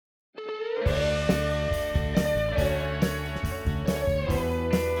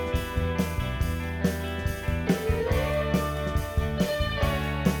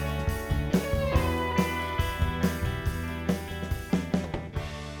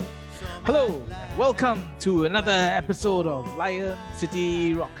Hello, and welcome to another episode of Lion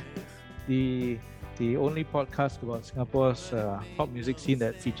City Rock, the only podcast about Singapore's pop music scene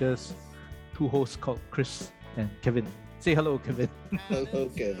that features two hosts called Chris and Kevin. Say hello, Kevin. Hello,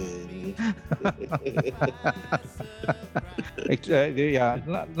 Kevin. Actually,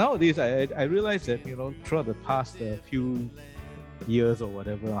 nowadays I realize that throughout the past few years or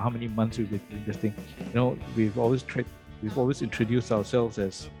whatever, how many months we've been doing this thing, we've always introduced ourselves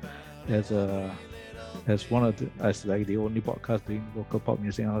as like the only podcast doing local pop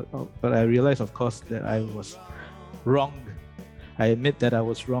music. But I realized, of course, that I was wrong. I admit that I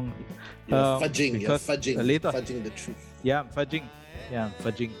was wrong. You're fudging the truth. Yeah, I'm fudging.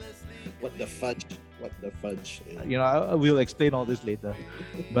 What the fudge? I will explain all this later.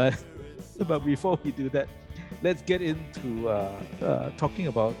 But before we do that, let's get into talking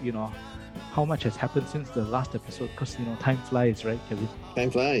about how much has happened since the last episode, because time flies, right, Kevin?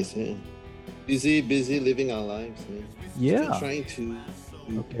 Time flies, yeah. Busy living our lives. Yeah. Still trying to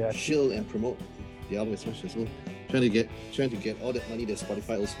shield and promote the album as much as well. Trying to get all that money that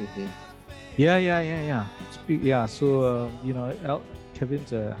Spotify owes me. Yeah. So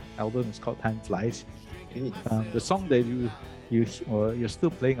Kevin's album is called Time Flies. The song that you're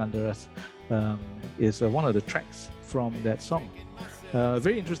still playing under us is one of the tracks from that song.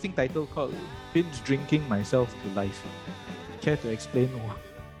 Very interesting title called Binge Drinking Myself to Life. Care to explain more?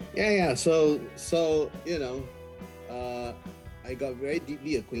 Yeah. So I got very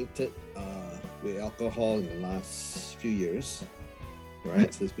deeply acquainted with alcohol in the last few years.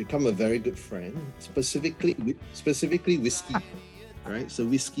 Right, so it's become a very good friend. Specifically whiskey. Right, so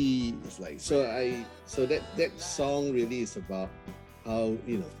whiskey is like that song really is about how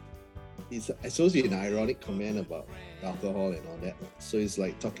it's supposed to be an ironic comment about alcohol and all that. So it's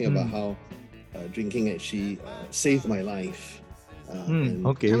like talking about how drinking actually saved my life.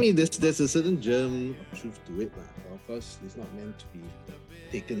 Okay. I mean, there's a certain germ of truth to it, but of course, it's not meant to be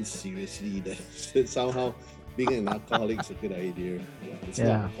taken seriously. That somehow being an alcoholic is a good idea. Yeah, it's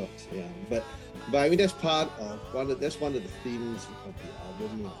not, of course. Yeah, but I mean that's part of one of the themes of the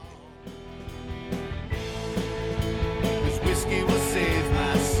album. This whiskey will save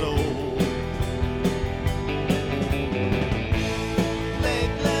my soul.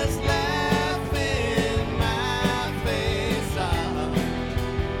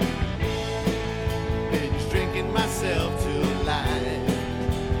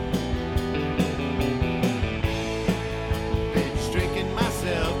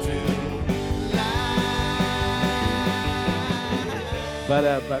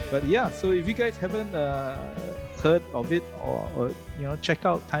 But yeah, so if you guys haven't heard of it or check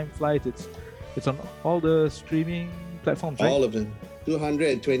out Time Flies, it's on all the streaming platforms, right? All of them.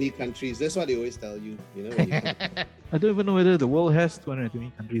 220 countries. That's what they always tell you. When you I don't even know whether the world has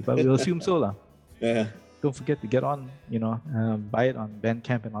 220 countries, but we'll assume so lah. Yeah. Don't forget to get on, buy it on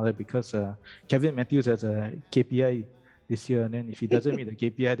Bandcamp and all that, because Kevin Matthews has a KPI this year, and then if he doesn't meet the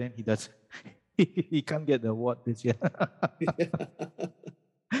KPI, then he can't get the award this year.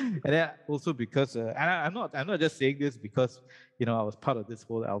 And then also because and I'm not just saying this because I was part of this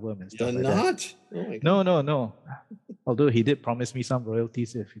whole album and stuff. You're like not? that. Oh my God. No. Although he did promise me some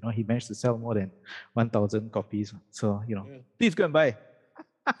royalties if he managed to sell more than 1,000 copies. So please go and buy.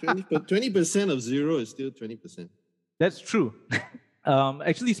 20% of zero is still 20%. That's true.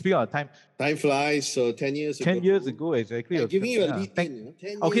 Actually, speaking of time flies. So 10 years ago. 10 years ago, exactly. I'm giving you a lead in. 10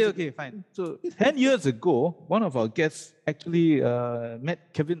 years Okay, fine. So 10 years ago, one of our guests actually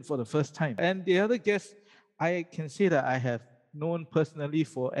met Kevin for the first time. And the other guest, I can say that I have known personally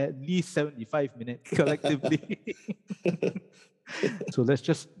for at least 75 minutes collectively. So let's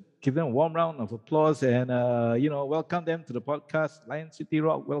just give them a warm round of applause and welcome them to the podcast. Lion City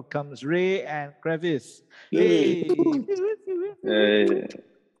Rock welcomes Ray and Kravis. Hey. Hey.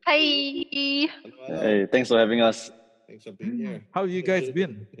 Hi. Hey, thanks for having us. Thanks for being here. How have you guys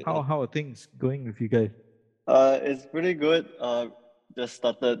been? How are things going with you guys? It's pretty good. Just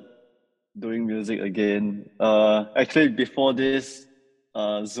started doing music again. Actually, before this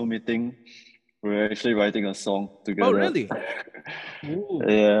Zoom meeting, we were actually writing a song together. Oh, really?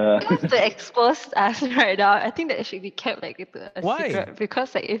 Yeah. Just to expose us right now, I think that it should be kept a Why? secret,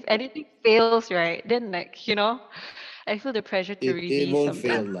 because if anything fails, right, then I feel the pressure to release It won't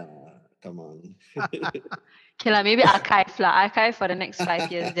something. fail lah. Come on. Okay, maybe archive for the next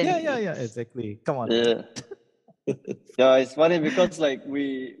 5 years. Then Yeah, exactly. Come on. Yeah. Yeah, it's funny because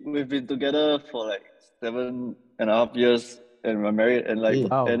we've been together for 7.5 years and we're married, and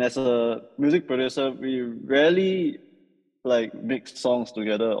Wow. and as a music producer, we rarely mix songs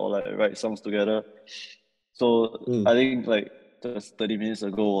together or write songs together. So I think just 30 minutes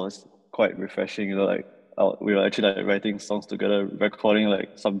ago was quite refreshing. You know, like we were actually like writing songs together, recording like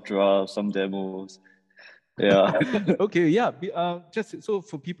some drafts, some demos. Yeah. Okay, yeah. Just so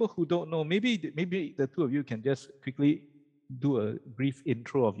for people who don't know, maybe the two of you can just quickly do a brief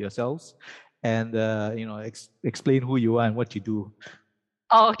intro of yourselves, and explain who you are and what you do.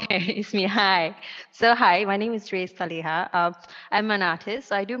 Okay, it's me. Hi. So, hi, my name is Grace Saliha. I'm an artist.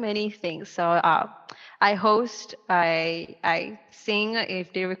 So I do many things. So, I host, I sing if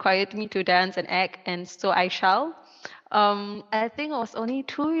they required me to dance and act, and so I shall. I think it was only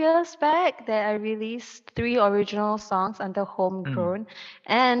 2 years back that I released 3 original songs under Homegrown,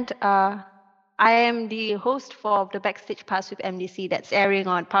 and I am the host for the Backstage Pass with MDC that's airing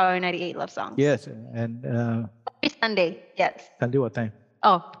on Power 98 Love Songs. Yes, and Every Sunday, yes. Sunday what time?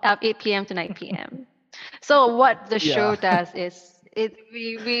 Oh, 8 p.m. to 9 p.m. So what the show Yeah. does is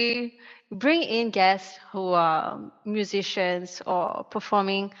we bring in guests who are musicians or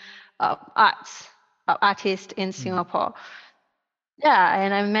performing artists in Singapore. Yeah,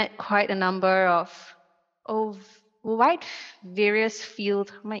 and I met quite a number of wide various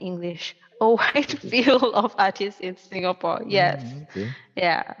field, my English, a wide field of artists in Singapore. Yes. Okay.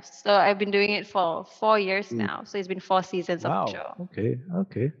 Yeah. So I've been doing it for 4 years now. So it's been 4 seasons of the show. Wow.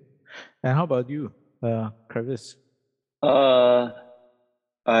 Okay. And how about you, Travis? I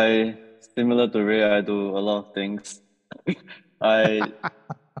similar to Ray, I do a lot of things. I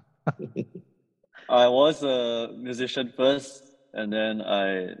I was a musician first, and then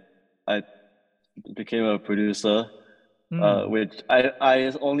I became a producer, which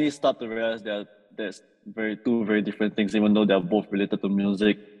I only start to realize that there's two very different things, even though they're both related to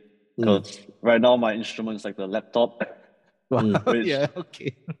music. Because right now my instrument is like the laptop, which Yeah.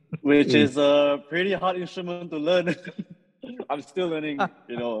 Okay. which is a pretty hard instrument to learn. I'm still learning,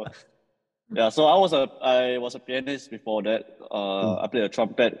 you know. Yeah, so I was a pianist before that. I played a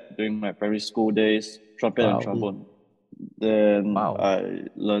trumpet during my primary school days, trumpet and trombone. Then I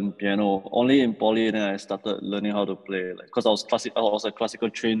learned piano only in poly, and then I started learning how to play, like, because I was a classical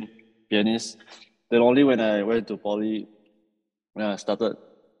trained pianist. Then only when I went to poly, when I started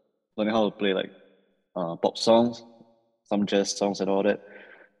learning how to play like pop songs, some jazz songs and all that.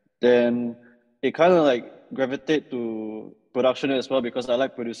 Then it kind of like gravitate to production as well, because I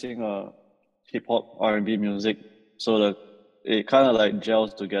like producing hip hop R&B music. So it kind of like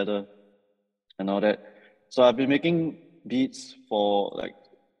gels together and all that. So I've been making beats for like,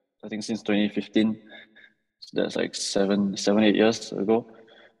 I think since 2015. So that's like 8 years ago.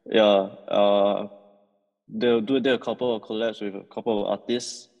 Yeah. There a couple of collabs with a couple of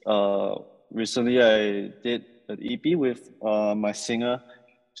artists. Recently I did an EP with my singer.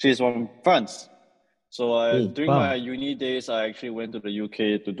 She's from France. So during my uni days, I actually went to the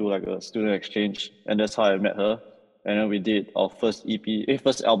UK to do like a student exchange, and that's how I met her. And then we did our first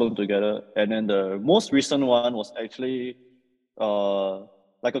first album together. And then the most recent one was actually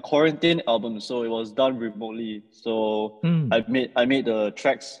like a quarantine album, so it was done remotely. So I made the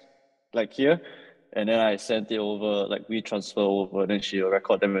tracks like here, and then I sent it over, like we transfer over, then she'll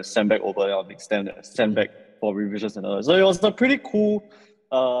record them and send back over, and I'll mix them and send back for revisions and all. So it was a pretty cool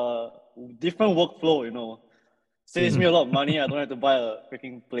different workflow, you know. Saves me a lot of money. I don't have to buy a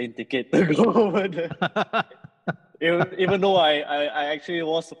freaking plane ticket to go over there. Even though I actually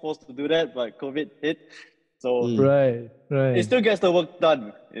was supposed to do that, but COVID hit. So right. it still gets the work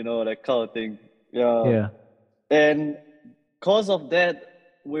done, you know, that kind of thing. Yeah. And because of that,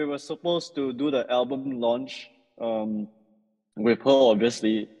 we were supposed to do the album launch with her,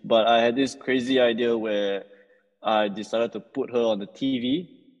 obviously. But I had this crazy idea where I decided to put her on the TV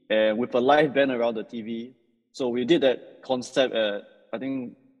and with a live band around the TV. So we did that concept at, I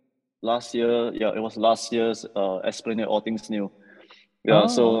think, last year. Yeah, it was last year's Esplanade All Things New. Yeah,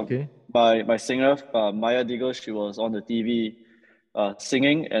 my singer, Maya Diggle, she was on the TV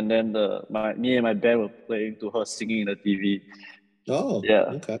singing, and then me and my band were playing to her singing in the TV. Oh,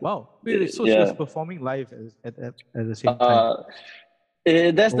 yeah. Okay. Wow. Really? So she was performing live at the same time.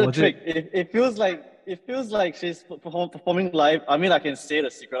 That's the trick. It feels like she's performing live. I mean, I can say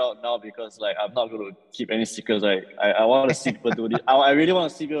the secret out now because like I'm not going to keep any secrets. I want to see people do this. I really want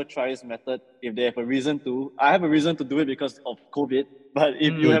to see people try this method if they have a reason to. I have a reason to do it because of COVID. But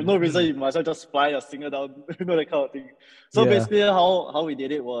if you have no reason, you might as well just fly a singer down, you know, that kind of thing. So basically, how we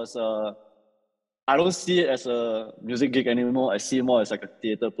did it was, I don't see it as a music gig anymore. I see it more as like a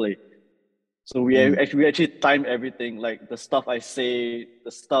theater play. So we actually time everything, like the stuff I say,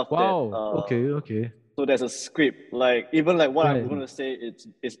 the stuff okay. So there's a script, like even like what I'm going to say,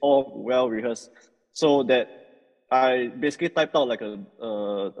 it's all well rehearsed. So that I basically typed out like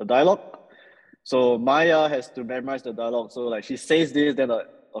a dialogue. So Maya has to memorize the dialogue. So like she says this, then like,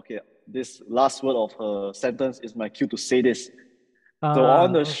 okay, this last word of her sentence is my cue to say this. So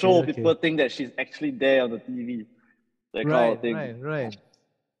on the show, people think that she's actually there on the TV, that kind of thing. Right.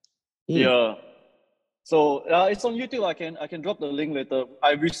 Yeah. So it's on YouTube. I can drop the link later.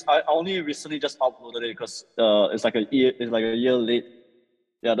 I only recently just uploaded it because it's like a year late.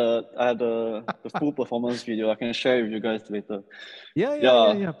 Yeah, I have the full performance video. I can share it with you guys later.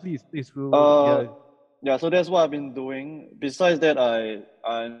 Yeah. Please. Yeah. So that's what I've been doing. Besides that,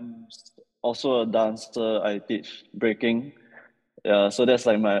 I'm also a dancer. I teach breaking. Yeah. So that's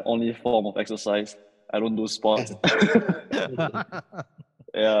like my only form of exercise. I don't do sports.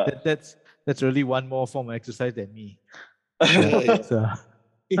 Yeah. That's really one more form of exercise than me. Yeah,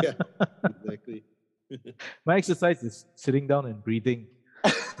 exactly. My exercise is sitting down and breathing,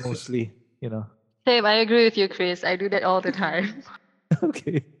 mostly. Same, I agree with you, Chris. I do that all the time.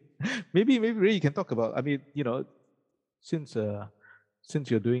 Okay, maybe Ray, you can talk about. I mean, since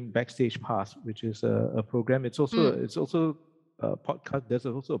you're doing Backstage Pass, which is a program, it's also a podcast. There's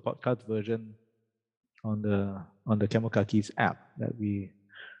also a podcast version on the Camel Kakis app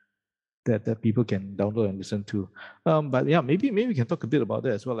that people can download and listen to. But yeah, maybe we can talk a bit about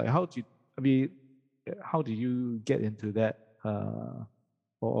that as well. Like how do you get into that?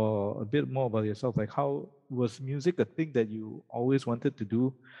 Or a bit more about yourself. Like how was music a thing that you always wanted to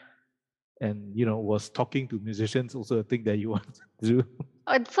do? And was talking to musicians also a thing that you wanted to do?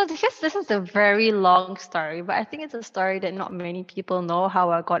 So because this is a very long story, but I think it's a story that not many people know how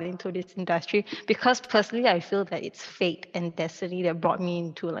I got into this industry. Because personally, I feel that it's fate and destiny that brought me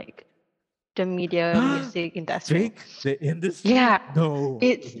into like the media music industry. Jake, the industry? Yeah. No.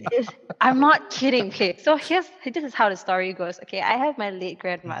 It's I'm not kidding. Okay. So this is how the story goes. Okay. I have my late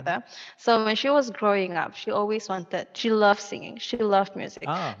grandmother. So when she was growing up, she loved singing. She loved music.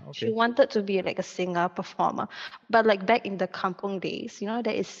 Okay. She wanted to be like a singer, performer. But like back in the kampung days, that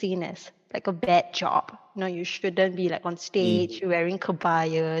is seen as like a bad job. You shouldn't be like on stage, wearing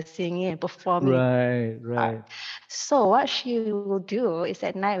kebaya, singing and performing. Right. So what she will do is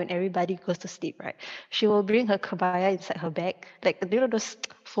at night when everybody goes to sleep, right? She will bring her kebaya inside her bag, like those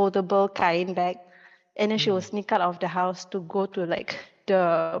foldable kain bag, and then she will sneak out of the house to go to like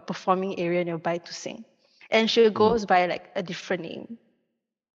the performing area nearby to sing. And she goes by like a different name.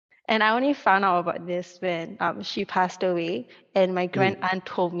 And I only found out about this when she passed away, and my grand aunt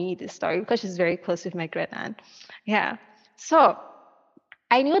told me this story because she's very close with my grand aunt. Yeah. So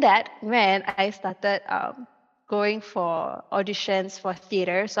I knew that when I started going for auditions for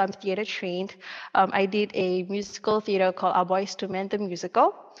theater. So I'm theater trained. I did a musical theater called Our Boys to Men, the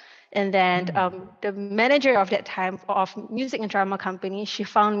musical. And then the manager of that time of music and drama company, she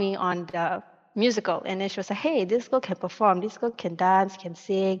found me on the musical. And then she was like, hey, this girl can perform, this girl can dance, can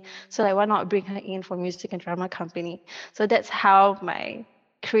sing. So like, why not bring her in for music and drama company? So that's how my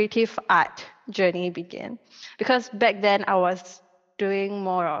creative art journey began. Because back then I was doing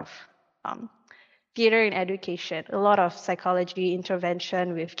more of theater and education, a lot of psychology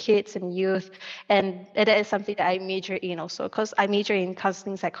intervention with kids and youth. And that is something that I major in also, because I major in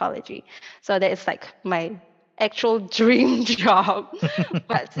counseling psychology. So that is like my actual dream job.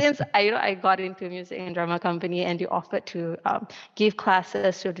 But since I got into music and drama company, and you offered to give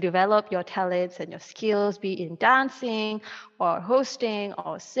classes to develop your talents and your skills, be in dancing or hosting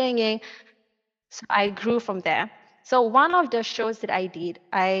or singing. So I grew from there. So one of the shows that I did,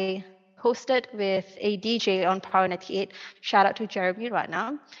 I hosted with a DJ on Power 98. Shout out to Jeremy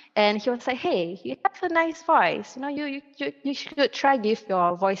Ratnam. And he was like, hey, you have a nice voice. You should try give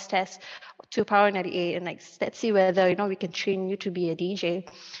your voice test to Power 98 and like let's see whether we can train you to be a DJ.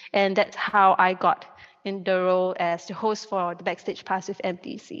 And that's how I got in the role as the host for the Backstage Pass with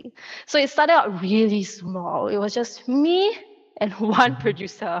MTC. So it started out really small. It was just me and one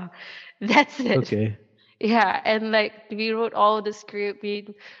producer. That's it. Okay. Yeah, and like we wrote all the script.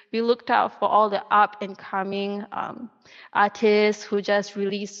 We looked out for all the up and coming artists who just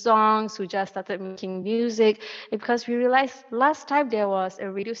released songs, who just started making music. Because we realized last time there was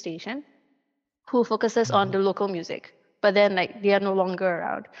a radio station who focuses on the local music, but then like they are no longer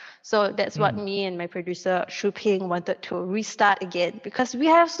around. So that's what me and my producer Shu Ping wanted to restart again, because we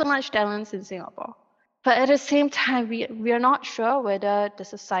have so much talents in Singapore. But at the same time, we are not sure whether the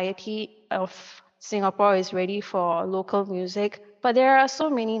society of Singapore is ready for local music. But there are so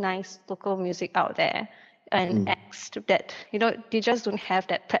many nice local music out there, and acts that they just don't have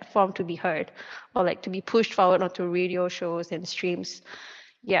that platform to be heard or like to be pushed forward onto radio shows and streams.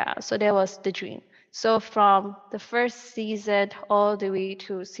 Yeah, so that was the dream. So from the first season all the way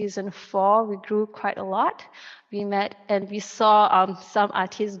to season 4, we grew quite a lot. We met and we saw some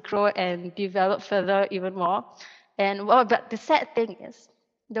artists grow and develop further even more. And but the sad thing is,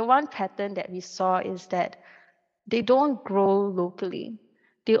 the one pattern that we saw is that they don't grow locally.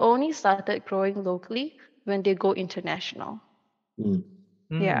 They only started growing locally when they go international. Mm.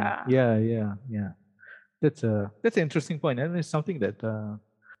 Yeah. Yeah. That's an interesting point, and it's something that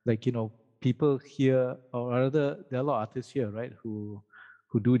people here, or rather, there are a lot of artists here, right, who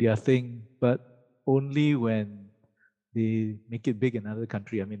do their thing, but only when they make it big in another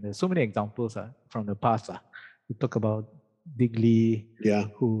country. I mean, there's so many examples from the past. We talk about Big Lee, Yeah.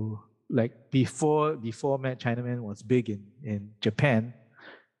 who before Mad Chinaman was big in Japan.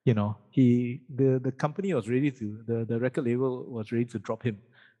 The company was ready to, the record label was ready to drop him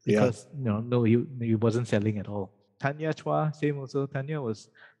because he wasn't selling at all. Tanya Chua, same also. Tanya was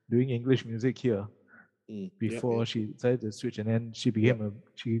doing English music here before she decided to switch, and then she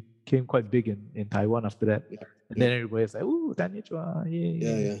came quite big in Taiwan after that. And then everybody's like, "Ooh, Tanya Chua,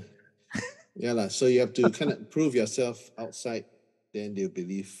 yeah." Yeah, so you have to kind of prove yourself outside, then they'll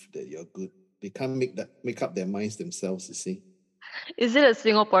believe that you're good. They can't make up their minds themselves, you see. Is it a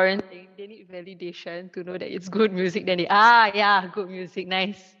Singaporean thing? They need validation to know that it's good music. Then good music,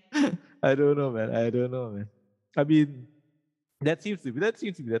 nice. I don't know, man. I mean, that seems to be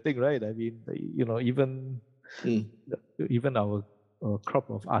the thing, right? I mean, even our crop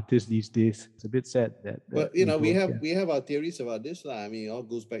of artists these days, it's a bit sad that. But we have our theories about this, lah. I mean, it all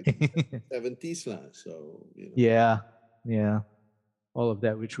goes back to the 70s, lah. So Yeah. All of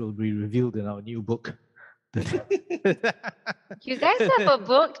that, which will be revealed in our new book. You guys have a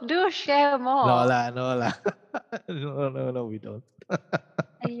book? Do share more. No lah. No, we don't.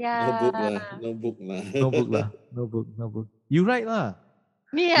 Yeah. No book lah. No book. You write lah.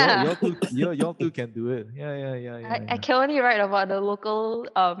 Yeah. Y'all two can do it. Yeah. I can only write about the local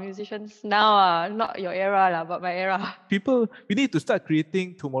musicians now, not your era lah, but my era. People, we need to start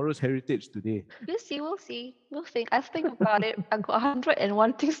creating tomorrow's heritage today. We'll see. We'll think. I've think about it. I've got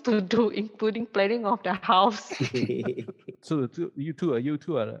 101 things to do, including planning of the house. So you two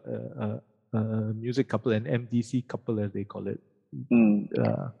are a music couple, an MDC couple as they call it. In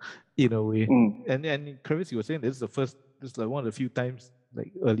a way. And Kravis, you were saying this is like one of the few times,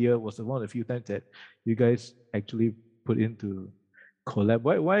 like earlier was one of the few times that you guys actually put into collab.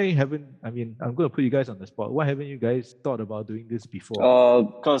 Why haven't, I mean, I'm going to put you guys on the spot. Why haven't you guys thought about doing this before?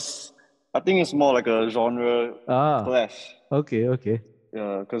 Because I think it's more like a genre clash. Okay.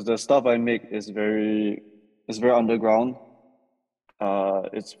 Yeah, because the stuff I make is very underground.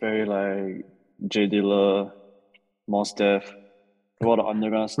 It's very like J Dilla, Mos Def, a lot of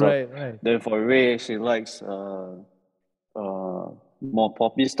underground stuff. Right. Then for Ray, she likes more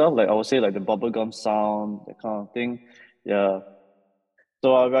poppy stuff, like I would say like the bubblegum sound, that kind of thing. Yeah.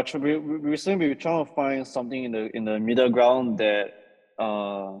 So we recently we're trying to find something in the middle ground that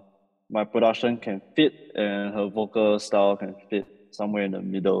my production can fit and her vocal style can fit somewhere in the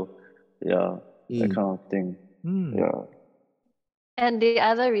middle. Yeah. That kind of thing. Yeah. And the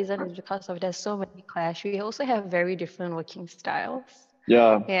other reason is because of there's so many clash. We also have very different working styles.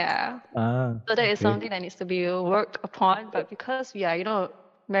 Yeah. So that is something that needs to be worked upon. But because we are,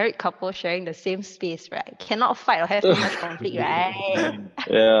 married couple sharing the same space, right? Cannot fight or have too much conflict, right?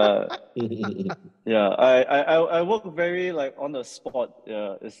 Yeah. Yeah. I work very like on the spot.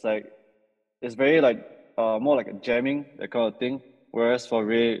 Yeah. It's very like more like a jamming, that kind of thing. Whereas for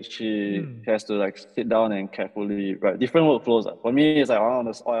Ray, she has to like sit down and carefully write different workflows. For me, it's like on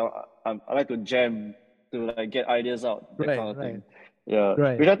the spot. I like to jam to like get ideas out, that kind of thing. Yeah,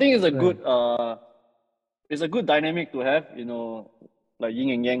 right. Which I think is a good it's a good dynamic to have, like yin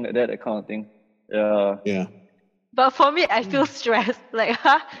and yang, like that kind of thing. Yeah. But for me, I feel stressed. Like,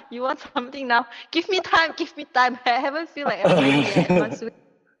 you want something now? Give me time. I haven't feel like I'm ready yet.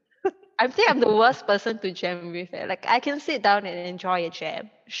 I think I'm the worst person to jam with. Like, I can sit down and enjoy a jam,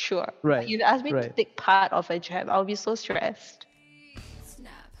 sure. Right. But you ask me to take part of a jam, I'll be so stressed.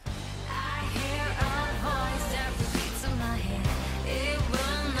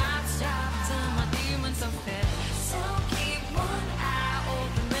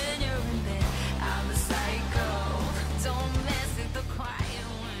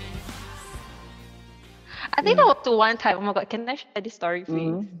 I think that was the one time. Oh my god, can I share this story,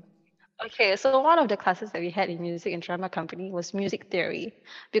 please? Okay, so one of the classes that we had in music and drama company was music theory,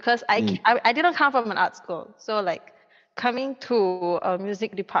 because I didn't come from an art school. So like coming to a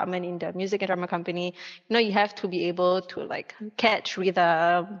music department in the music and drama company, you have to be able to like catch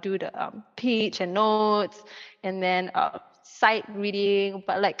rhythm, do the pitch and notes, and then sight reading.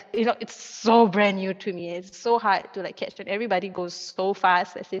 But like, it's so brand new to me. It's so hard to like catch it. Everybody goes so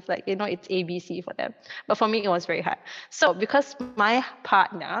fast as if like, it's ABC for them. But for me, it was very hard. So because my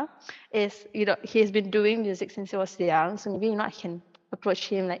partner is, he's been doing music since he was young, so maybe, I can approached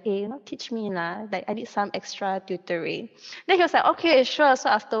him like, hey, teach me lah. Like I need some extra tutoring. Then he was like, okay, sure. So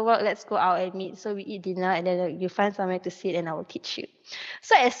after work, let's go out and meet. So we eat dinner and then you find somewhere to sit and I will teach you.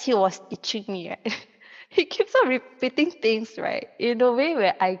 So as he was teaching me, right, he keeps on repeating things, right, in a way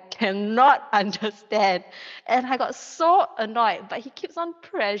where I cannot understand. And I got so annoyed, but he keeps on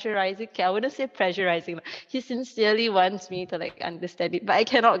pressurizing. Okay, I wouldn't say pressurizing. He sincerely wants me to like understand it, but I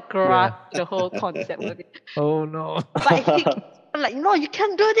cannot grasp the whole concept of it. Oh no. But he I'm like, no, you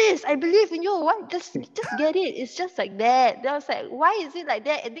can't do this. I believe in you. What? Just get it. It's just like that. Then I was like, why is it like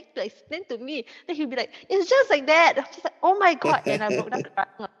that? And Nick to explain to me. Then he'll be like, it's just like that. I'm just like, oh my god. And I broke down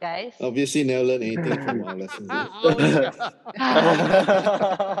crying, guys. Obviously, never learned anything from our lessons.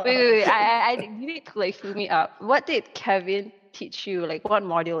 Wait. I you need to like fill me up. What did Kevin teach you? Like, what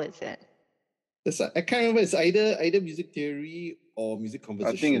module is it? I can't remember. It's either music theory or music I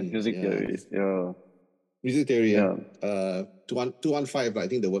composition. think it's music theory. Yeah. Music theory. Yeah. 215. I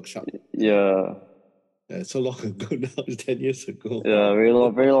think the workshop. Yeah. So long ago now. 10 years ago. Yeah, very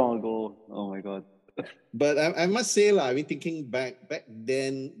long ago. Oh my god. But I must say, I mean, thinking back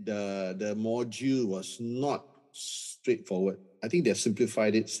then, the module was not straightforward. I think they've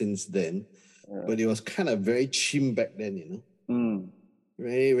simplified it since then, but it was kind of very chim back then,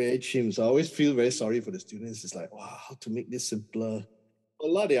 Very, very chim. So I always feel very sorry for the students. It's like, wow, how to make this simpler. A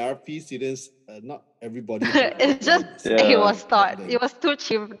lot of the RP students, not everybody. It's just it was taught. It was too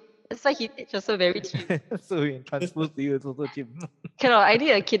cheap. That's why he teaches also very cheap. So in transpose to you, it's also cheap. Cannot. I need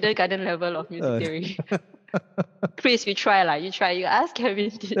a kindergarten level of music theory. Chris, you try lah. You try. You ask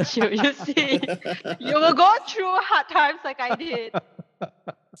Kevin to teach you. You see, you will go through hard times like I did.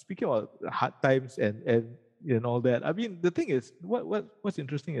 Speaking about hard times and all that, I mean, the thing is, what's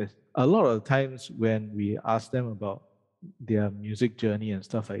interesting is a lot of times when we ask them about their music journey and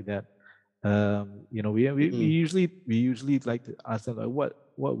stuff like that, we usually like to ask them like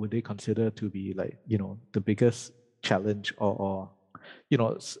what would they consider to be like the biggest challenge or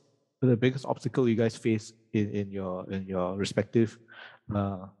the biggest obstacle you guys face in your respective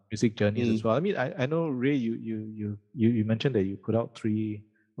music journeys as well. I mean, I know Ray, you mentioned that you put out 3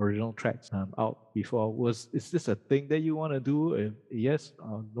 original tracks out before. Is this a thing that you want to do? If yes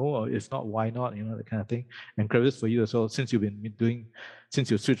or no, or if not, why not? That kind of thing. And Crevice, for you as well, since you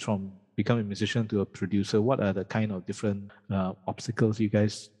switched from becoming a musician to a producer, what are the kind of different obstacles you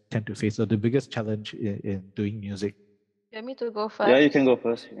guys tend to face, or the biggest challenge in doing music? You want me to go first? Yeah, you can go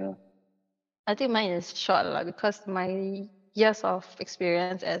first. Yeah. I think mine is short because my years of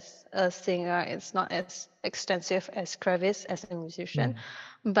experience as a singer is not as extensive as Crevice as a musician.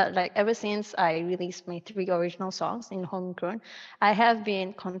 But like ever since I released my 3 original songs in Homegrown, I have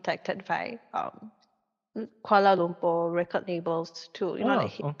been contacted by Kuala Lumpur record labels to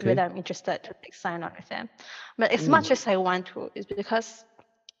whether I'm interested to sign on with them. But as much as I want to, it's because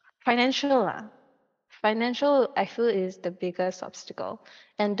financial I feel is the biggest obstacle,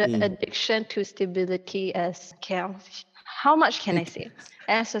 and the addiction to stability how much can I say?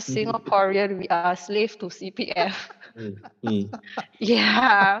 As a Singaporean, we are slave to CPF.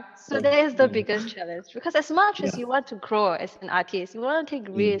 Yeah, so that is the biggest challenge, because as much as you want to grow as an artist, you want to take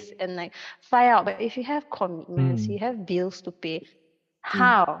risks and like fly out, but if you have commitments, you have bills to pay,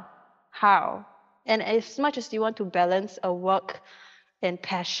 how? And as much as you want to balance a work and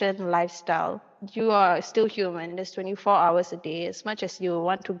passion lifestyle, you are still human. There's 24 hours a day. As much as you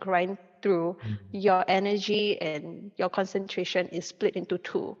want to grind through, your energy and your concentration is split into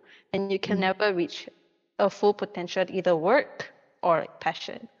 2, and you can never reach a full potential, either work or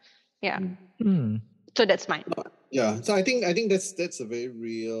passion. Yeah. So that's mine. Yeah. So I think that's a very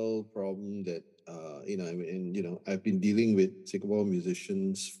real problem that I've been dealing with Singapore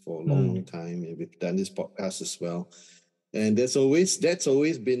musicians for a long time, and we've done this podcast as well. And that's always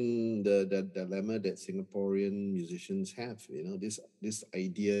been the dilemma that Singaporean musicians have. This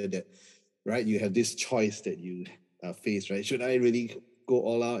idea that, right, you have this choice that you face, right? Should I really go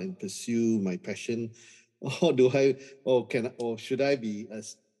all out and pursue my passion, or should I be a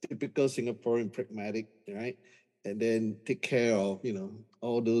typical Singaporean pragmatic, right? And then take care of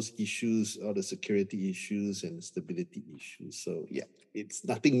all those issues, all the security issues and stability issues. So yeah, it's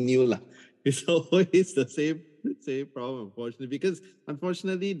nothing new lah. It's always the same problem, unfortunately, because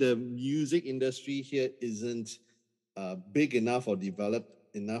unfortunately the music industry here isn't big enough or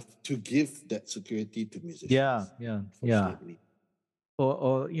developed enough to give that security to musicians. Yeah.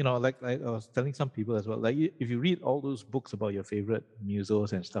 Or like I was telling some people as well, like if you read all those books about your favorite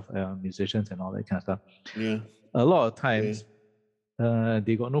musos and stuff, musicians and all that kind of stuff, a lot of times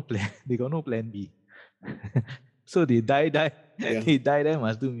they got no plan B. So they die,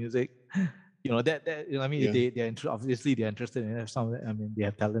 must do music. I mean, Yeah. obviously they're interested in it. Some, I mean, they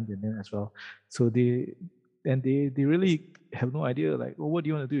have talent in it as well. So they really have no idea, like, oh, what do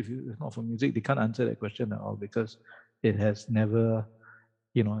you want to do if it's not for music? They can't answer that question at all because it has never,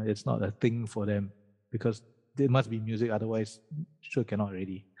 it's not a thing for them, because there must be music, otherwise sure cannot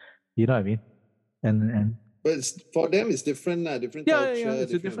already. You know what I mean? And But for them, it's different, different culture. yeah,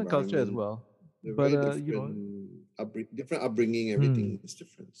 it's a different culture as well. They're But very different upbringing. Everything is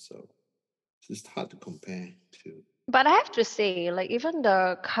different, so it's hard to compare to. But I have to say, like, even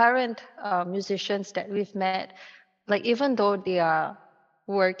the current musicians that we've met, like, even though they are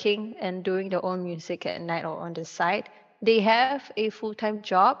working and doing their own music at night or on the side, they have a full-time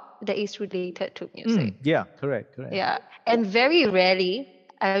job that is related to music. Yeah, correct. Yeah, and very rarely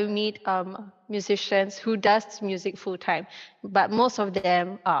I meet musicians who does music full-time, but most of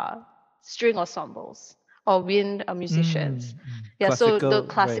them are string ensembles or wind musicians. Yeah, so the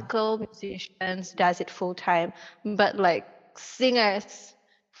classical musicians does it full-time, but like singers,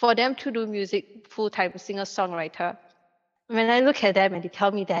 for them to do music full-time, singer-songwriter, when I look at them and they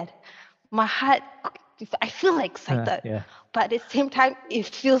tell me that, my heart, I feel like excited, yeah. but at the same time, it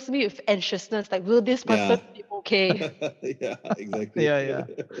fills me with anxiousness. Like, will this person be okay? Yeah, exactly.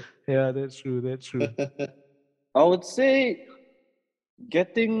 Yeah, that's true. I would say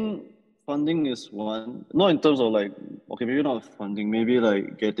getting funding is one. Not in terms of like, okay, maybe not funding, maybe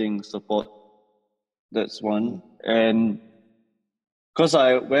like getting support. That's one. And because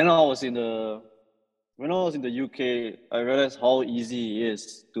when I was in the UK, I realized how easy it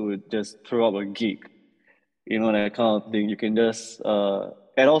is to just throw up a gig, that kind of thing. You can just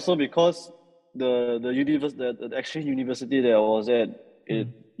and also because the actual university that I was at,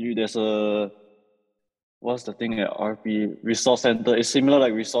 there's a, what's the thing at RP, resource center. It's similar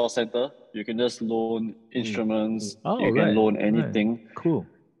like resource center. You can just loan instruments. You can loan anything. Right. Cool.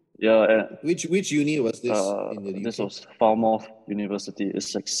 Yeah. Which uni was this in the UK? This was Falmouth University.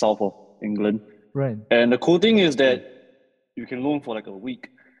 It's like south of England. Right. And the cool thing is that you can loan for like a week,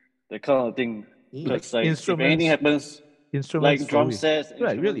 that kind of thing. Like if anything happens, like drum sets,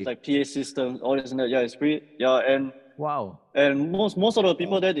 really? like PA systems, all this and that. Yeah, it's pretty. Yeah, and wow. And most of the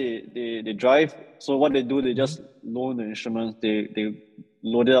people there, they drive. So what they do, they just loan the instruments. They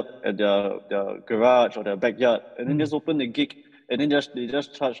load it up at their garage or their backyard, and then just open the gig, and then they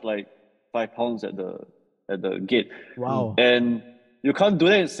just charge like £5 at the gate. Wow. And you can't do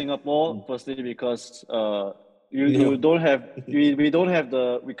that in Singapore, firstly because we don't have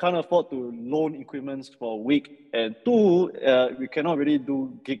we can't afford to loan equipment for a week, and two, we cannot really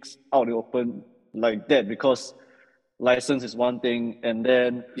do gigs out in the open like that because license is one thing, and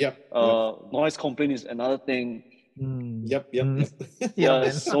then noise complaint is another thing. Yeah.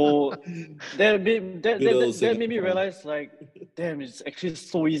 So that made me realize, like, damn, it's actually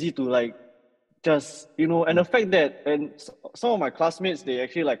so easy to like just and the fact that some of my classmates, they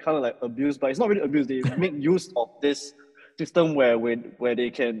actually like kind of like abuse, but it's not really abuse. They make use of this system where they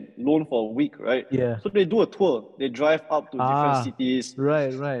can loan for a week, right? Yeah. So they do a tour. They drive up to different cities.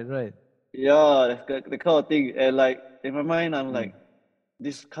 Right. Yeah, the kind of thing. And like in my mind, I'm like,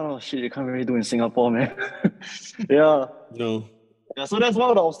 this kind of shit you can't really do in Singapore, man. Yeah. No. Yeah, so that's one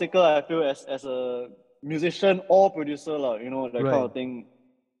of the obstacles I feel as a musician or producer, that kind of thing.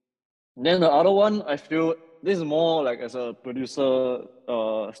 Then the other one, I feel this is more like as a producer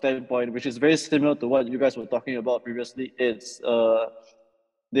standpoint, which is very similar to what you guys were talking about previously. It's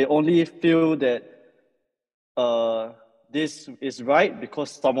they only feel that this is right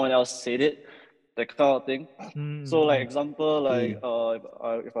because someone else said it, that kind of thing. So like example, like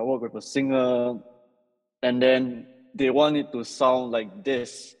if I work with a singer and then they want it to sound like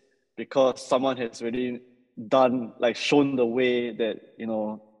this because someone has already done, like shown the way that,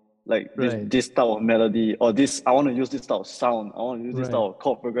 like this type of melody, or this, I want to use this type of sound, I want to use this type of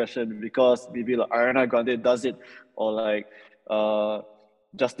chord progression because maybe like Ariana Grande does it, or like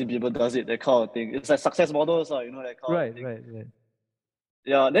Justin Bieber does it, that kind of thing. It's like success models, that kind of thing. Right.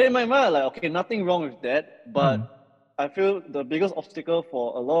 Yeah, then in my mind, like, okay, nothing wrong with that, but I feel the biggest obstacle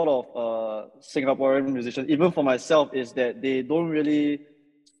for a lot of Singaporean musicians, even for myself, is that they don't really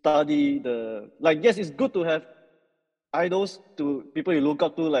study yes, it's good to have idols, to people you look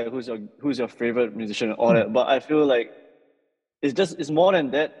up to, like who's your favorite musician and all that, but I feel like it's more than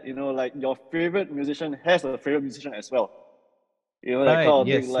that, like your favorite musician has a favorite musician as well, that kind of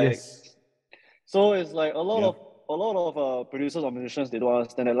thing. Like, so it's like a lot of producers or musicians, they don't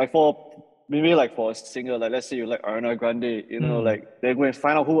understand that. Like for a singer, like let's say you like Ariana Grande, like they're going to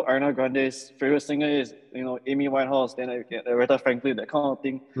find out who Ariana Grande's favorite singer is, Amy Winehouse, then Aretha Franklin, that kind of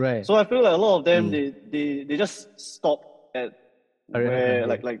thing. Right. So I feel like a lot of them, they just stop at where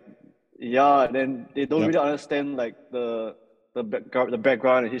like yeah, then they don't Yep. really understand like the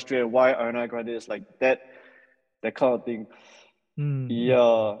background and history and why Ariana Grande is like that kind of thing.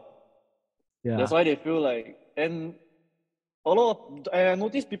 Yeah, Yeah. that's why they feel like, and and I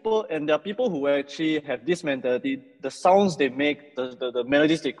notice people, and there are people who actually have this mentality. The sounds they make, the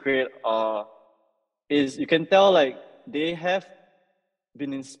melodies they create is you can tell like they have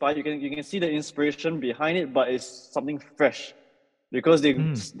been inspired. You can see the inspiration behind it, but it's something fresh because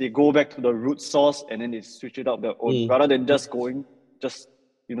they go back to the root source and then they switch it up their own rather than just going just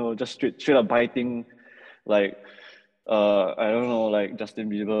straight up biting like I don't know, like Justin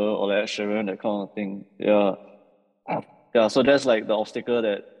Bieber or like Ed Sheeran, that kind of thing. Yeah. Yeah, so that's like the obstacle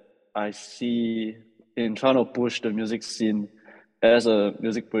that I see in trying to push the music scene as a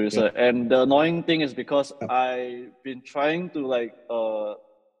music producer. And the annoying thing is because I've been trying to like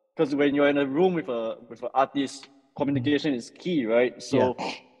because when you're in a room with an artist, communication is key, right? So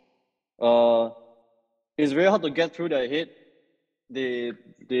it's very hard to get through their head. They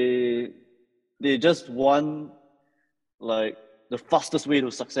just want like the fastest way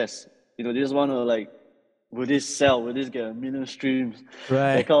to success. You know, they just want to like, will this sell? Will this get 1 million streams?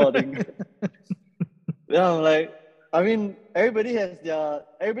 Right. That kind of thing. Yeah, like I mean, everybody has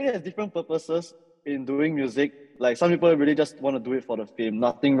different purposes in doing music. Like some people really just want to do it for the fame.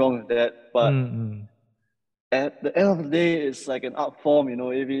 Nothing wrong with that. But at the end of the day, it's like an art form. You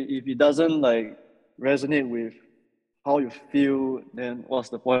know, if it doesn't like resonate with how you feel, then what's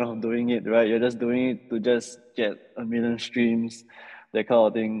the point of doing it, right? You're just doing it to just get 1 million streams, that kind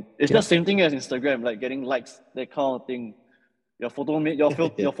of thing. It's the same thing as Instagram, like getting likes, that kind of thing. Your photo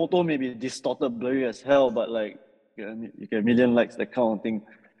may be distorted, blurry as hell, but like you get 1 million likes, that kind of thing.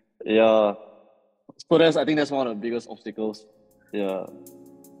 Yeah. So I think that's one of the biggest obstacles. Yeah.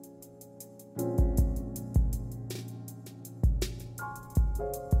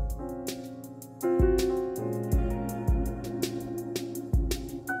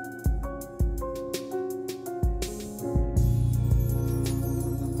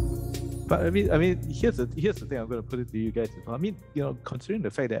 But I mean, here's the thing. I'm going to put it to you guys. I mean, you know, considering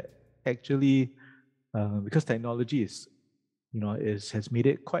the fact that actually, because technology is, you know, has made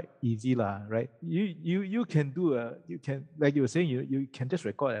it quite easy, lah, right? You can like you were saying, you can just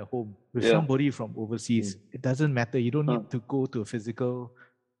record at home with somebody from overseas. It doesn't matter. You don't need to go to a physical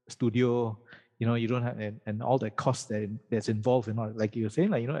studio. You know, you don't have and all the costs that's involved in all. Like you were saying,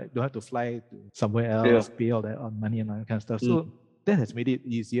 like, you know, you don't have to fly to somewhere else, pay all that money and all that kind of stuff. So that has made it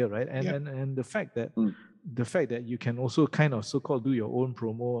easier, right? And the fact that you can also kind of so-called do your own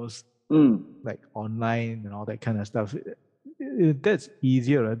promos like online and all that kind of stuff, that's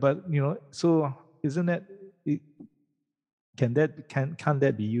easier, right? But you know, so isn't that can't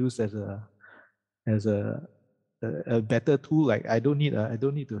that be used as a better tool? Like I don't need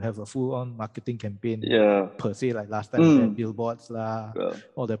to have a full-on marketing campaign per se, like last time we had billboards lah,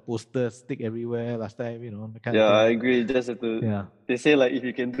 all the posters stick everywhere last time, you know, the kind of thing. I agree. Just have to they say like if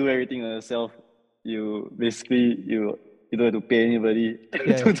you can do everything yourself, you basically you don't have to pay anybody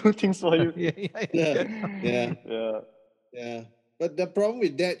to do things for you. Yeah. But the problem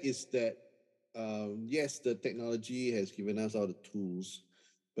with that is that yes, the technology has given us all the tools,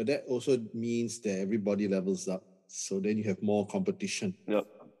 but that also means that everybody levels up. So then you have more competition. Yep,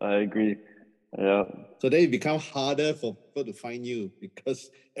 I agree. Yeah. So then it becomes harder for people to find you because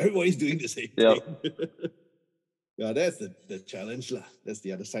everybody's doing the same thing. Yeah, that's the challenge lah. That's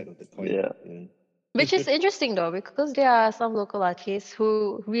the other side of the coin. Yeah. Which is interesting though, because there are some local artists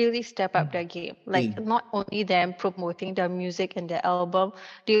who really step up their game. Like not only them promoting their music and their album,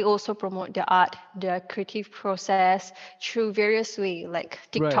 they also promote their art, their creative process through various ways, like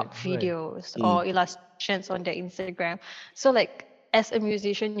TikTok videos or illustrations on their Instagram. So like as a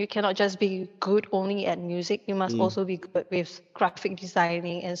musician, you cannot just be good only at music. You must also be good with graphic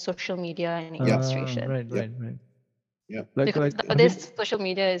designing and social media and illustration. Right. Yeah, because nowadays social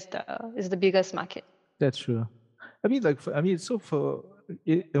media is the biggest market. That's true. I mean, in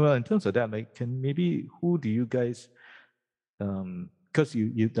terms of that, like, who do you guys, because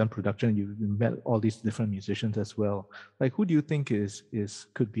you've done production, you've met all these different musicians as well. Like, who do you think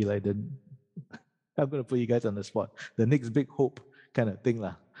could be like I'm gonna put you guys on the spot, the next big hope kind of thing,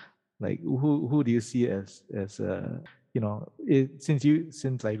 lah. Like, who do you see as you know,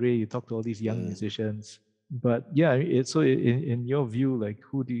 since like Ray, you talk to all these young musicians. But yeah, so in your view, like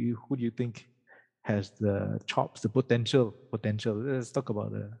who do you think has the chops, the potential? Let's talk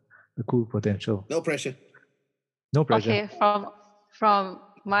about the cool potential. No pressure. Okay, from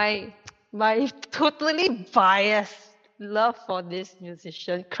my totally biased love for this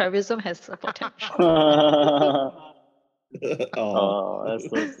musician, Charism has the potential. Oh, that's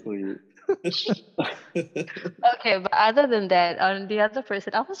so sweet. Okay, but other than that, on the other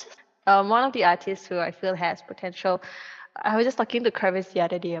person, I was just one of the artists who I feel has potential. I was just talking to Travis the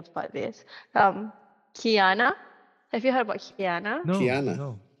other day about this. Kiana, have you heard about Kiana? No, Kiana.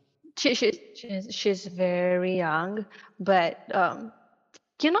 no. She's very young, but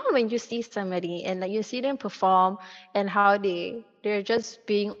you know when you see somebody and like you see them perform and how they're just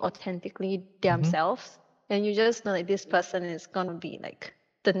being authentically themselves, and you just know like this person is gonna be like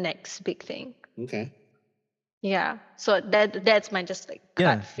the next big thing. Okay. Yeah, so that's my just like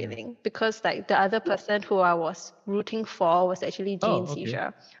Yeah, gut feeling, because like the other person who I was rooting for was actually Jean okay.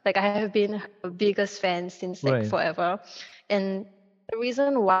 Seizure. Like I have been her biggest fan since like Right. forever, and the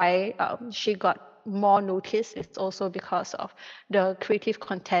reason why she got more notice is also because of the creative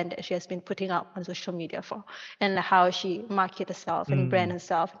content that she has been putting out on social media for, and how she market herself and brand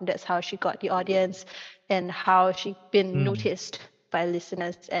herself. And that's how she got the audience, and how she been noticed by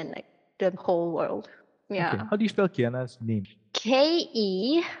listeners and like the whole world. Yeah. Okay. How do you spell Kiana's name?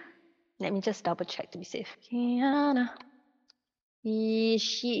 K-E, let me just double check to be safe. Kiana.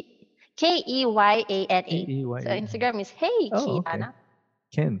 Keyyana. Keyyana. So Instagram is Hey Oh, okay. Kiana.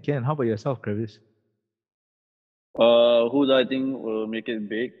 Ken, how about yourself, Travis? Who do I think will make it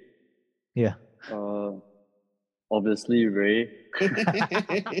big? Yeah. Obviously Ray.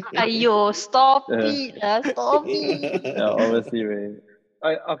 Ayo, stop Yeah. it, stop it. Yeah, obviously Ray.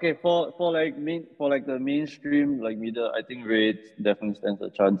 Okay, for the mainstream like media, I think Ray definitely stands a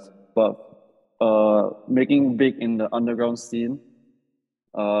chance. But making big in the underground scene,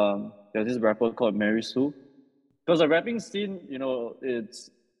 there's this rapper called Mary Sue. Because the rapping scene, you know, it's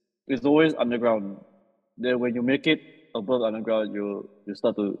always underground. Then when you make it above underground, you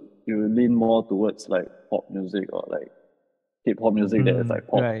lean more towards like pop music or like hip hop music that is like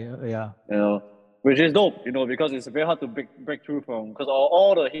pop. Right. Yeah. You know, which is dope, you know, because it's very hard to break through from, because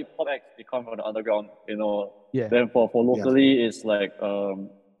all the hip hop acts, they come from the underground, you know. Yeah. Then for locally, it's like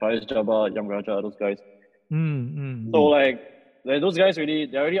Faiz Jabbar, Young Raja, those guys. So like those guys they're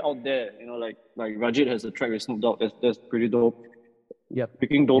already out there, you know, like Rajit has a track with Snoop Dogg, that's pretty dope. Yep.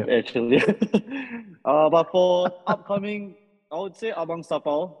 Freaking dope actually. But for upcoming, I would say Abang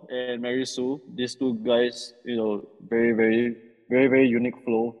Sapau and Mary Sue, these two guys, you know, very, very, very, very unique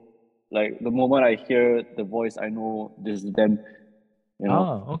flow. Like the moment I hear the voice, I know this is them. You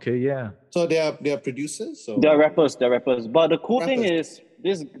know? Oh, okay, yeah. So they are producers? So They're rappers. But the cool thing is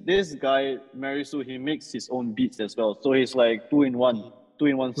this guy, Mary Sue, he makes his own beats as well. So he's like two in one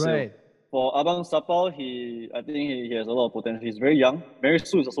sale. Right. For Abang Sapau, I think he has a lot of potential. He's very young. Mary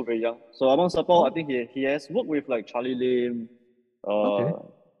Sue is also very young. So Abang Sapau, I think he has worked with like Charlie Lim. Okay.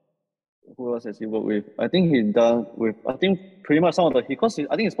 Who else has he worked with? I think he done with, I think pretty much some of the,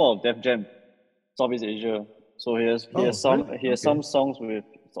 I think it's part of Def Jam, Southeast Asia. So he has some songs with,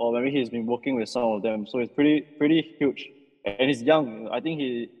 or maybe he's been working with some of them. So it's pretty huge. And he's young. I think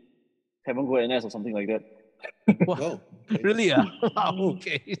he haven't got NS or something like that. Wow. Really? Wow,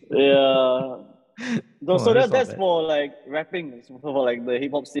 okay. Yeah. So that's that's not bad. for like rapping, for like the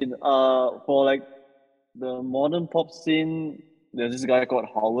hip hop scene. For like the modern pop scene, there's this guy called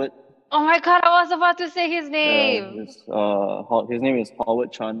Howard. Oh my god, I was about to say his name. His name is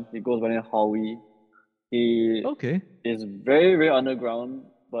Howard Chan. He goes by the name Howie. He is very, very underground,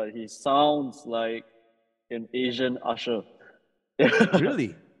 but he sounds like an Asian Usher.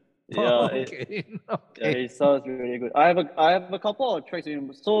 Really? Yeah. Okay. Yeah, he sounds really good. I have a couple of tracks with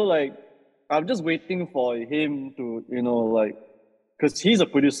him. So like, I'm just waiting for him to, you know, like, because he's a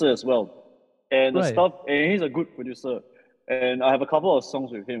producer as well, and and he's a good producer. And I have a couple of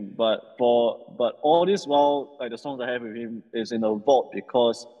songs with him, but all this while, like the songs I have with him is in a vault,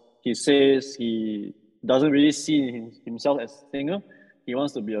 because he says he doesn't really see himself as a singer. He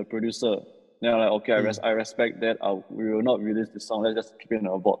wants to be a producer. Then I'm like, okay, I respect that. We will not release this song. Let's just keep it in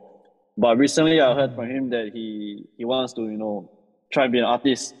a vault. But recently I heard from him that he wants to, you know, try and be an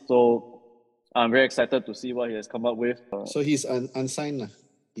artist. So I'm very excited to see what he has come up with. So he's unsigned.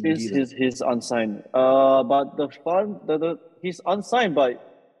 He's unsigned. He's unsigned,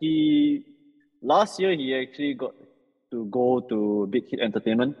 but last year he actually got to go to Big Hit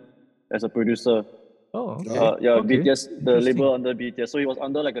Entertainment as a producer. Oh, okay. BTS, the label under BTS. So he was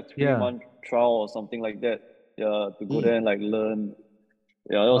under like a 3-month trial or something like that. Yeah, to go there and like learn.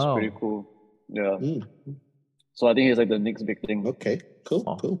 Yeah, that was pretty cool. Yeah. So I think it's like the next big thing. Okay,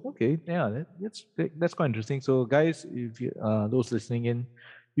 cool. Okay, yeah, that's quite interesting. So guys, if you, those listening in,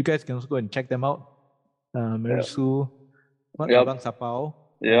 you guys can also go and check them out. Mary Sue, Abang Sapau,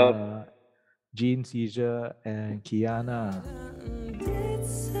 Jean Seizure, and Kiana.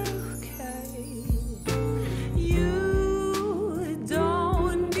 You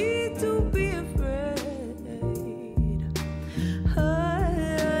don't need to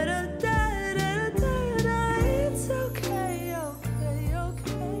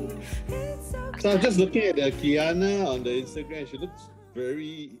So I'm just looking at Kiana on the Instagram. She looks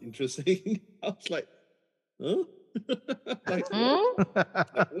very interesting. I was like, huh? Like,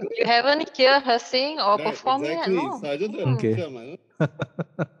 You haven't heard her sing or right, perform yet? exactly. No. So I just Okay. I'm like, huh?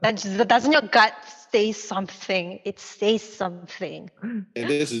 Doesn't your gut say something? It says something. And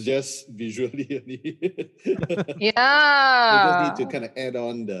this is just visually only. We Yeah. just need to kind of add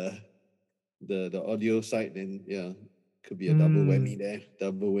on the audio side, then yeah, could be a double whammy there.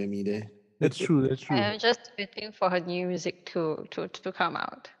 Double whammy there. That's true. That's true. I'm just waiting for her new music to come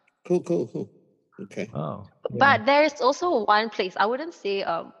out. Cool. Okay. Wow. Yeah. But there is also one place, I wouldn't say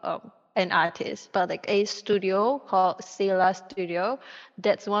an artist, but like a studio called Sela Studio.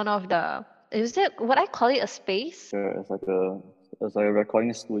 That's one of the, is it what I call it, a space? Yeah, it's like a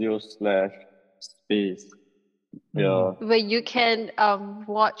recording studio slash space. Yeah. Where you can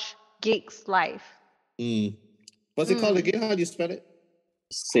watch gigs live. What's it called again? How do you spell it?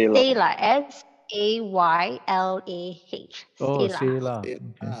 Sailor. Sela, Saylah. Oh, Sela.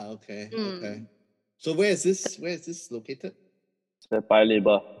 Sela. Okay. Okay. So where is this located? It's at Paya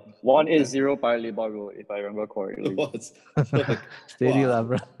Lebar. 180 Paya Lebar Road, if I remember correctly. What's Steady wow. lah,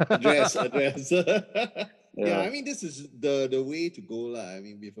 bro. address. Yeah. I mean, this is the way to go lah. I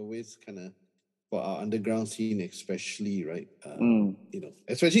mean, we've always kind of, for our underground scene especially, right? You know,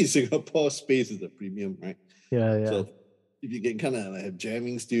 especially in Singapore, space is a premium, right? Yeah. So if you can kind of like have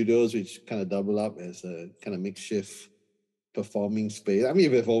jamming studios, which kind of double up as a kind of makeshift performing space. I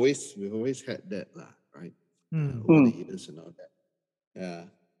mean, we've always had that lah, right? Over the years and all that. Yeah.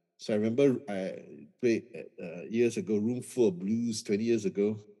 So I remember I played years ago, Room Full of Blues 20 years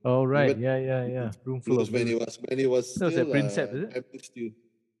ago. Oh right. Remember? Yeah. Room Full Blues of when Blues. it was That was still at Princep, is it? jamming studio.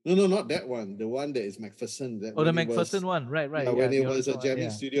 No, not that one. The one that is McPherson. The McPherson one. Right. Yeah, when it the was a original one, jamming yeah.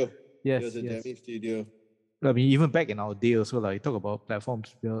 studio. Yes. It was a jamming studio. I mean, even back in our day also, like you talk about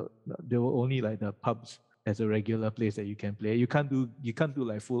platforms, there were only like the pubs as a regular place that you can play. You can't do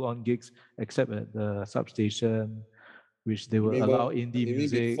like full on gigs except at the substation, which they will allow indie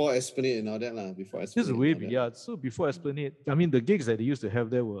music. Before Esplanade and all that lah. This is way so before Esplanade. I mean, the gigs that they used to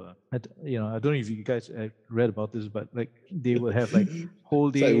have there were, I don't know if you guys read about this, but like they would have like whole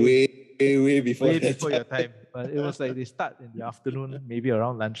day. It's like way before your time. But it was like they start in the afternoon, maybe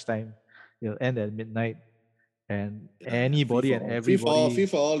around lunchtime. They'll end at midnight. And anybody and everybody. Free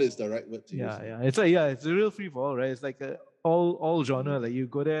for all is the right word to use. Yeah. It's like it's a real free for all, right? It's like all genre. Like you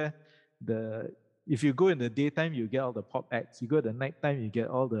go there, if you go in the daytime, you get all the pop acts. You go at the nighttime, you get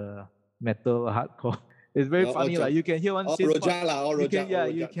all the metal, hardcore. It's very funny. Like you can hear one synth pop. You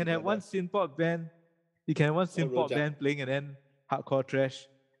can have one synth pop band. You can have one synth pop band playing, and then hardcore trash,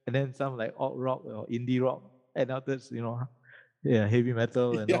 and then some like alt rock or indie rock, and others, heavy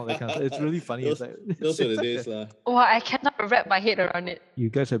metal and all that kind of stuff. It's really funny. Those are the days. Oh, I cannot wrap my head around it.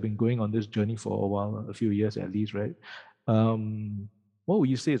 You guys have been going on this journey for a while, a few years at least, right? What would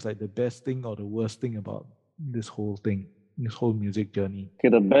you say is like the best thing or the worst thing about this whole thing, this whole music journey? Okay,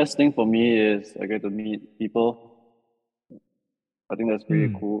 the best thing for me is I get to meet people. I think that's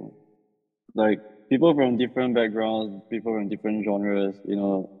pretty cool. Like people from different backgrounds, people from different genres,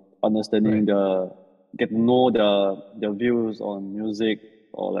 understanding get to know their views on music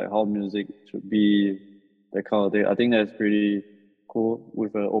or like how music should be, that kind of thing. I think that's pretty cool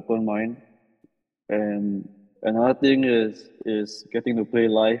with an open mind. And another thing is getting to play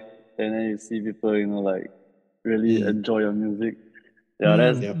live, and then you see people, like really enjoy your music. Yeah,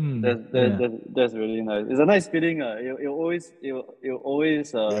 that's really nice. It's a nice feeling. It'll always be a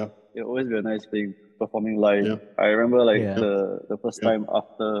nice feeling performing live. Yeah. I remember the first time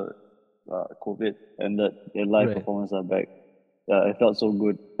after COVID ended, the live performances are back. Yeah, it felt so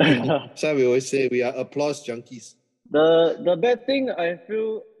good. So we always say we are applause junkies. The bad thing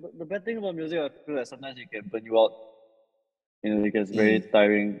about music, I feel that sometimes it can burn you out. It gets very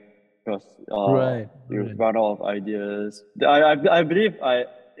tiring because you run out of ideas. I believe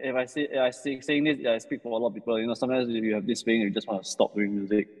saying this, I speak for a lot of people. Sometimes you have this feeling you just want to stop doing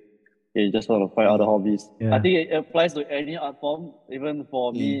music. You just want to find other hobbies. Yeah. I think it applies to any art form. Even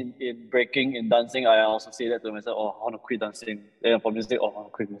for me in breaking, in dancing, I also say that to myself, I want to quit dancing. Then for music, I want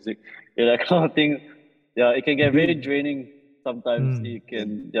to quit music. That kind of thing. Yeah, it can get very draining sometimes. It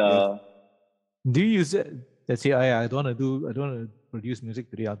can, Do you use it? Let's say I don't want to produce music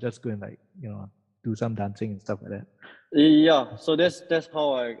today. I'll just go and do some dancing and stuff like that. Yeah, so that's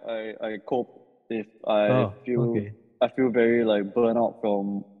how I cope. If I feel very like burnt out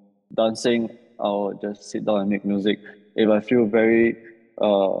from dancing, I'll just sit down and make music. If I feel very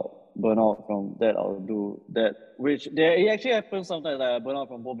burn out from that, I'll do that. Which it actually happens sometimes that I burn out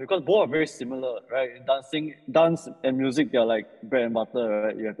from both because both are very similar, right? Dance and music, they're like bread and butter,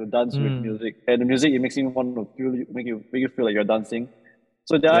 right? You have to dance with music, and the music it makes you want to make you feel like you're dancing.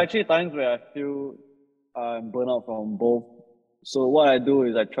 So there are actually times where I feel I'm burnt out from both. So what I do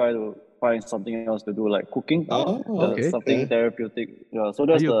is I try to find something else to do, like cooking. Something therapeutic. Yeah. So Are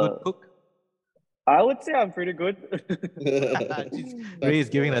that's you a good cook? I would say I'm pretty good. Ray is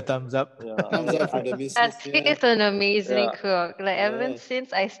giving a thumbs up. Thumbs up for the missus. Yes, he is an amazing cook. Like ever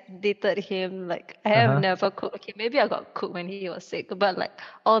since I dated him, like I have never cooked. Okay, maybe I got cooked when he was sick, but like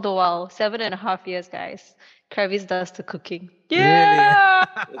all the while, 7.5 years, guys, Travis does the cooking. Yeah.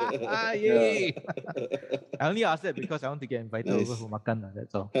 Really? Yay! I only asked that because I want to get invited over for makan.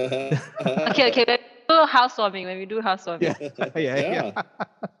 That's all. Okay. When we do housewarming. Yeah.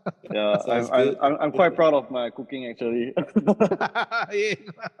 I'm quite proud of my cooking actually.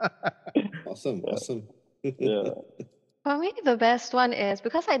 Awesome. Yeah. For me, the best one is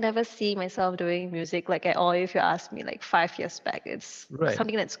because I never see myself doing music like at all. If you ask me, like 5 years back, it's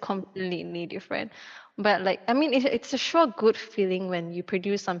something that's completely different. But like, I mean, it's a sure good feeling when you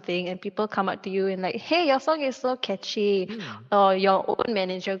produce something and people come up to you and like, hey, your song is so catchy, or your own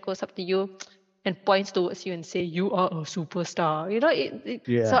manager goes up to you and points towards you and say, you are a superstar. You know,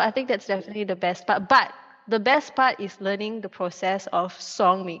 so I think that's definitely the best part. But the best part is learning the process of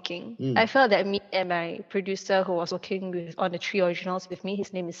song making. I felt that me and my producer who was working on the 3 originals with me,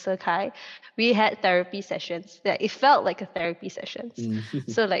 his name is Sir Kai, we had therapy sessions. That it felt like a therapy sessions.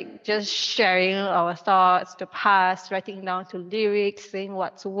 So like just sharing our thoughts, the past, writing down to lyrics, saying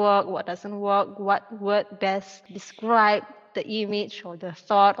what's work, what doesn't work, what word best describe the image or the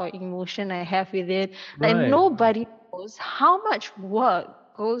thought or emotion I have with it. Like nobody knows how much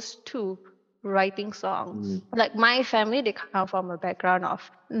work goes to writing songs. Like my family, they come from a background of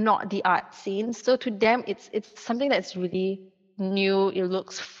not the art scene. So to them, it's something that's really new. It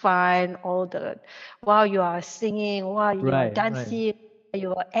looks fun. While you are singing, while you are dancing,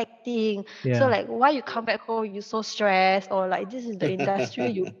 you are acting. So like why you come back home, you're so stressed, or like this is the industry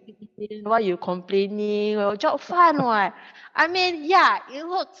you in, why you complaining? Your job fun what? I mean, yeah, it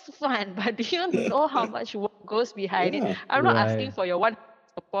looks fun, but do you know how much work goes behind it? I'm not asking for your one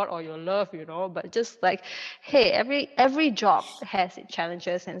support or your love, but just like, hey, every job has its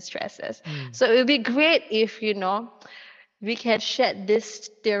challenges and stresses. So it would be great if we can shed this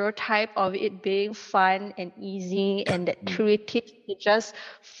stereotype of it being fun and easy and that creativity just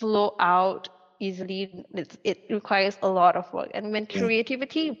flow out easily. It requires a lot of work, and when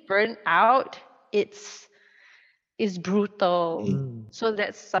creativity burn out, it's brutal. So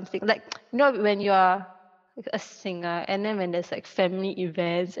that's something like, when you're a singer and then when there's like family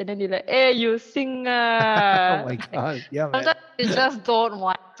events and then you're like, hey, you singer. Oh my god, yeah, man. Sometimes you just don't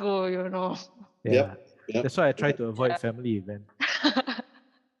want to, Yeah. That's why I try to avoid family events.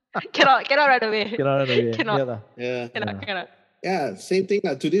 Cannot run away. Cannot. Yeah, same thing.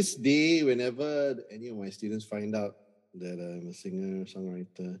 To this day, whenever any of my students find out that I'm a singer,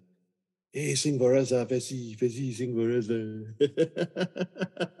 songwriter, hey, sing for us, Fessy, sing for us.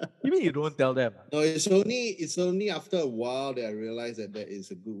 You mean you don't tell them? No, it's only after a while that I realize that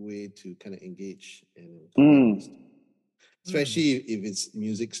is a good way to kind of engage and especially if it's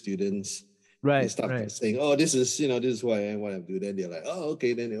music students. They start saying, "Oh, this is who I am, what I do." Then they're like, "Oh,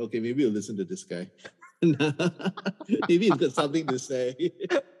 okay, maybe we'll listen to this guy. Maybe he's got something to say."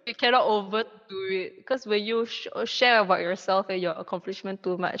 You cannot overdo it because when you share about yourself and your accomplishment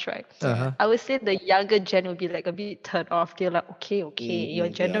too much, right? I would say the younger gen will be like a bit turned off. They're like, okay, your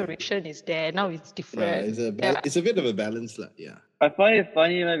generation is there now. It's different. It's a bit of a balance, like. Yeah. I find it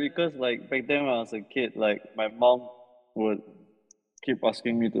funny, like, because like back then when I was a kid, like my mom would keep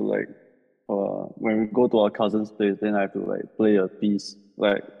asking me to like, when we go to our cousin's place, then I have to like play a piece.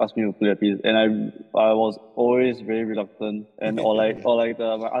 Like ask me to play a piece, and I was always very reluctant, and or like my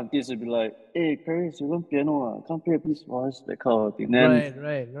aunties would be like, "Hey, Paris, you learn piano, can't play a piece for us," that kind of thing. Then,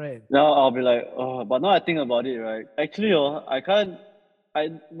 right. Now I'll be like, oh, but now I think about it, right? Actually, I can't.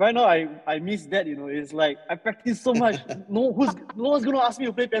 Right now I miss that. It's like I practice so much. No one's gonna ask me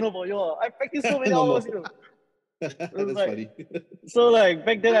to play piano for you. I practice so many hours. That's like, funny. So like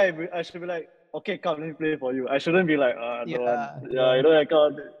back then I should be like, okay, come, let me play for you. I shouldn't be like, I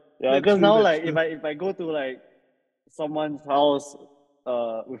can't. Yeah, because now like if I go to like someone's house,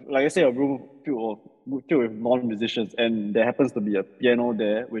 with, like I say, a room filled with non-musicians, and there happens to be a piano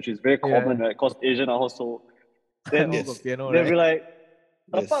there, which is very common, right? Because Asian household, then piano, they'll be like,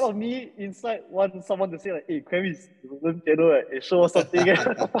 a part of me inside wants someone to say like, hey, Clarice, you learn piano, right? Hey, show us something.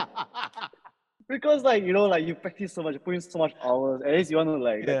 because like you practice so much, you put in so much hours. At least you want to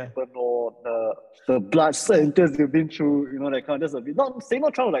like Yeah. let people know the blood, sweat, and tears you've been through. That kind of just a bit. Not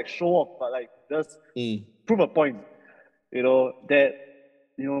trying to like show off, but like just prove a point. That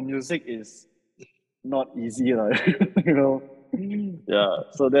music is not easy, like. Yeah.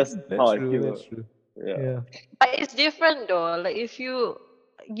 So that's how I feel. That's true. Yeah. But it's different though. Like if you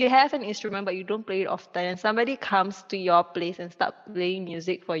have an instrument but you don't play it often, and somebody comes to your place and start playing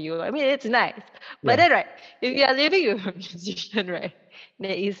music for you, I mean it's nice. But then right, if you are living with a musician, right,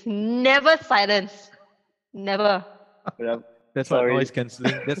 there is never silence. Never. Yeah. That's what noise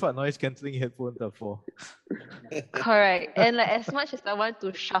cancelling headphones are for. Correct. And like as much as I want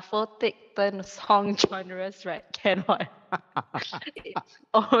to shuffle, take turn song genres, right, cannot. It's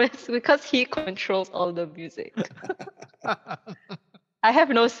always because he controls all the music. I have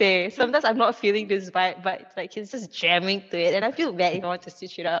no say. Sometimes I'm not feeling this vibe, but it's like he's just jamming to it, and I feel bad if I want to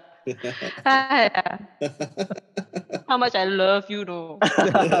switch it up. How much I love you, though.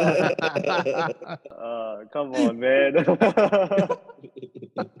 Come on, man.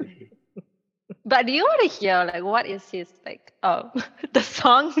 But do you want to hear like what is his like the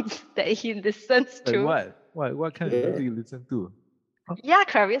songs that he listens to? What kind of music do you listen to? Yeah,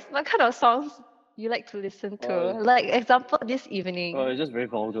 Travis, what kind of songs you like to listen to? Like example this evening. It's just very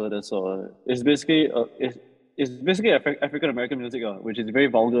vulgar. That's all. It's basically it's basically African American music, which is very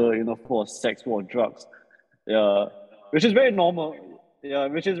vulgar. For sex, for drugs. Yeah, which is very normal. Yeah,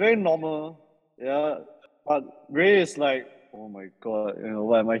 Yeah, but Ray is like, oh my god,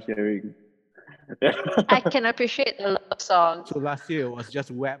 what am I hearing? I can appreciate the love song. So last year it was just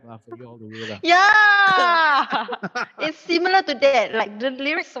WAP for you all the way. Yeah, it's similar to that. Like the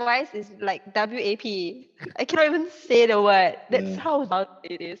lyrics wise is like WAP. I cannot even say the word. That's how loud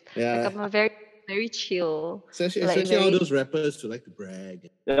it is. Yeah. Like I'm a very, very chill. Especially all those rappers who like to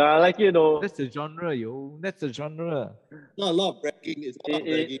brag. Yeah, I like it though. That's the genre, yo. That's the genre. Not a lot of bragging. It's a lot of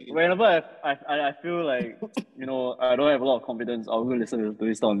bragging. Whenever I feel like I don't have a lot of confidence, I'll go listen to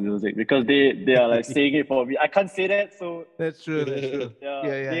this kind of music because they are like saying it for me. I can't say that, so that's true. Yeah,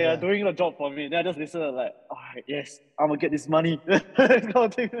 they are doing the job for me. Then I just listen and like, alright, yes, I'm gonna get this money. Kind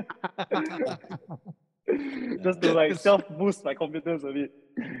of thing. Just to like self boost my confidence a bit.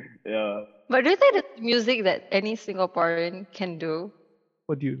 Yeah. But do you think that's music that any Singaporean can do?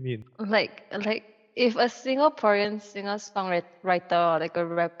 What do you mean? Like if a Singaporean singer-songwriter or like a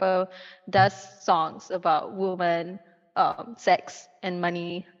rapper does songs about women, sex and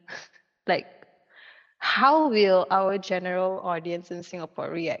money, like how will our general audience in Singapore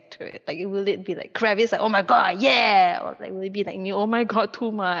react to it? Like will it be like Kravis, like oh my god, yeah, or like will it be like oh my god,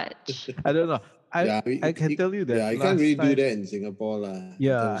 too much? I don't know. I can tell you that. Yeah, I can't really do that in Singapore, lah.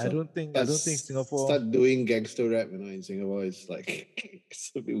 Yeah, I don't think Singapore. Start doing gangster rap, in Singapore. It's like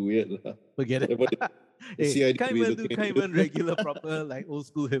it's a bit weird, lah. Forget it. CID can't even regular proper like old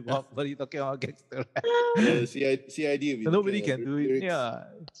school hip hop. What are you talking about gangster rap? CID. Nobody can do it.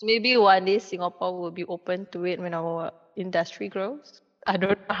 Yeah. Maybe one day Singapore will be open to it when our industry grows. I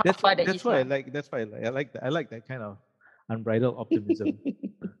don't know how far that is. That's why I like that kind of unbridled optimism.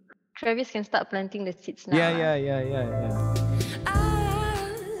 Travis can start planting the seeds now. Yeah.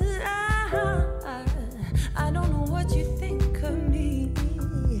 I don't know what you think of me,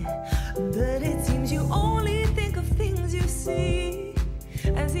 but it seems you only think of things you see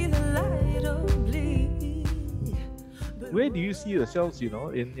as either light or bleed. Where do you see yourselves,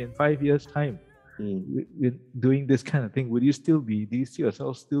 in 5 years' time, doing this kind of thing? Do you see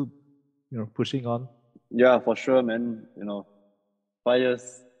yourself still, pushing on? Yeah, for sure, man. 5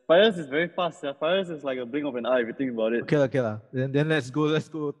 years. 5 years is very fast. Yeah. 5 years is like a blink of an eye if you think about it. Okay lah. Then let's go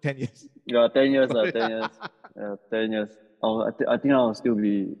 10 years. Yeah, 10 years. 10 years. Yeah, 10 years. I think I'll still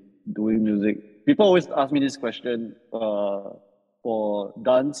be doing music. People always ask me this question for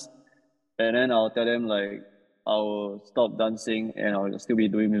dance, and then I'll tell them like I'll stop dancing and I'll still be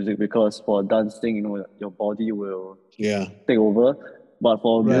doing music because for dancing, your body will take over. But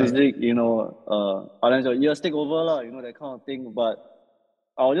for music, unless your ears take over, that kind of thing. But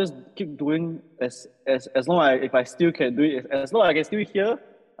I'll just keep doing as long as if I still can do it, as long as I can still hear,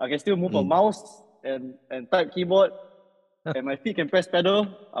 I can still move a mouse and type keyboard, and my feet can press pedal,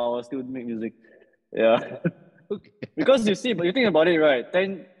 I'll still make music. Yeah. Okay. Because you think about it, right?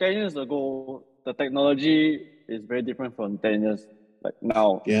 10 years ago, the technology is very different from 10 years like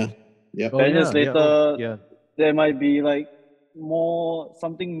now. Yeah. 10 years later, there might be like more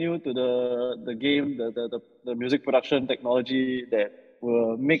something new to the game, the music production technology that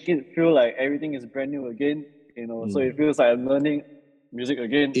will make it feel like everything is brand new again. So it feels like I'm learning music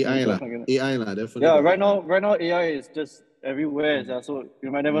again. AI lah, definitely. Yeah, right now AI is just everywhere. So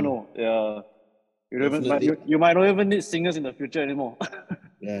you might never know. Yeah. Definitely. you might not even need singers in the future anymore.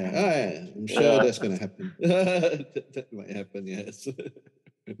 Yeah, I'm sure that's going to happen. That might happen, yes.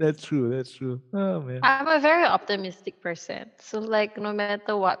 That's true. That's true. Oh man. I'm a very optimistic person. So like no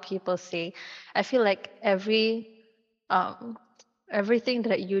matter what people say, I feel like um everything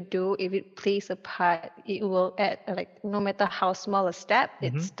that you do, if it plays a part, it will add like no matter how small a step,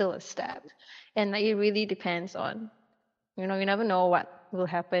 it's still a step. And like, it really depends on, you never know what will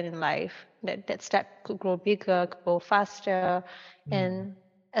happen in life. That step could grow bigger, could go faster. And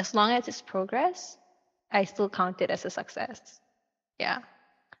as long as it's progress, I still count it as a success. Yeah.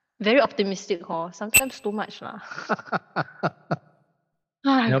 Very optimistic, sometimes too much lah.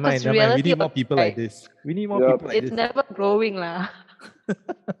 Never mind, Because never mind. We reality need more of people life, like this. We need more Yeah. people like it's this. never growing lah.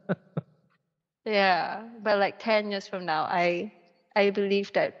 Yeah, but like 10 years from now, I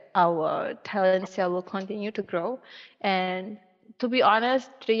believe that our talents here will continue to grow. And to be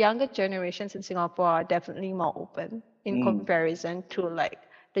honest, the younger generations in Singapore are definitely more open in comparison to like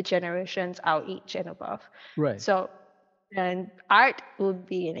the generations our age and above. Right. So, and art will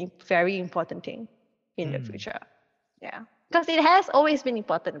be a very important thing in the future. Yeah, because it has always been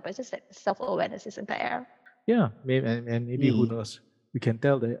important, but just that self-awareness isn't there. Yeah, maybe and maybe who knows? We can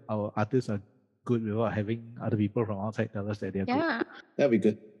tell that our artists are good without having other people from outside tell us that they're good. Yeah. That'd be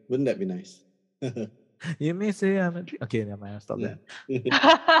good. Wouldn't that be nice? You may say I'm a okay, never mind, I'll stop Yeah.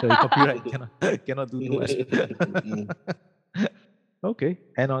 that. Sorry, copyright cannot do too much. Okay,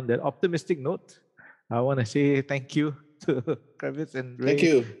 and on that optimistic note, I want to say thank you to Kravis and Ray. Thank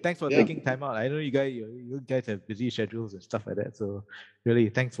you. Thanks for Yeah. taking time out. I know you guys have busy schedules and stuff like that, so really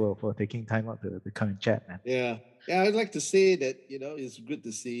thanks for taking time out to come and chat, man. Yeah. I'd like to say that, it's good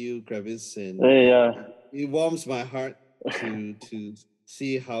to see you, Kravis, and Hey, yeah. it warms my heart to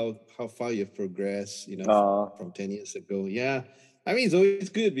see how far you've progressed, from 10 years ago. Yeah. I mean, it's always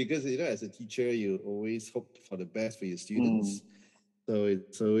good because, as a teacher, you always hope for the best for your students. So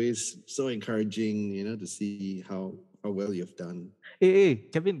it's always so encouraging, to see how well you've done. Hey,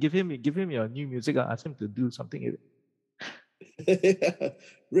 Kevin, give him your new music. Ask him to do something.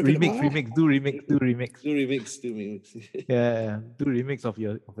 Remix. Do remix. Yeah, do remix of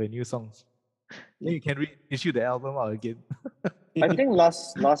your new songs. Then you can reissue the album out again. I think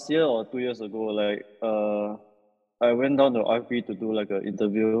last year or 2 years ago, like I went down to RP to do like an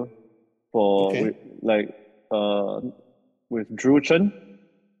interview for Okay. with Drew Chen.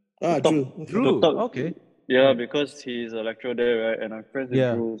 Drew. Okay. Yeah, because he's a lecturer there, right? And I'm friends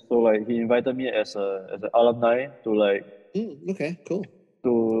with Drew, so like he invited me as an alumni to like okay, cool.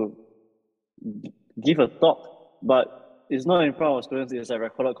 to give a talk, but it's not in front of students. It's like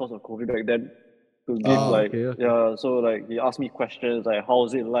recorded because of COVID back then. To give okay. So like he asked me questions like how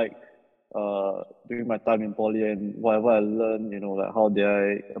was it like during my time in poly and whatever I learned, like how did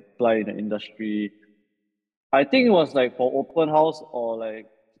I apply in the industry. I think it was like for open house or like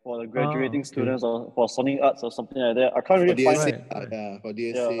for the graduating students or for Sonic Arts or something like that. I can't really find it. Yeah, for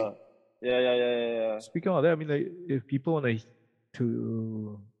DSA. Yeah. Speaking of that, I mean, like, if people want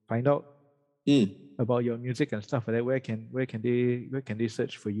to find out about your music and stuff like that, where can they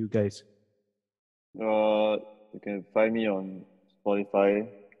search for you guys? You can find me on Spotify,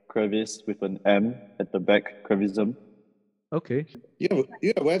 Kravis with an M at the back, Kravism. Okay. You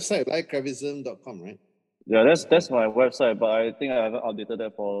have a website like kravism.com, right? Yeah, that's my website, but I think I haven't updated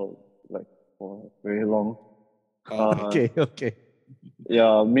that for very long. Okay.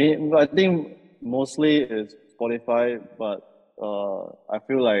 Yeah, I think mostly it's Spotify, but I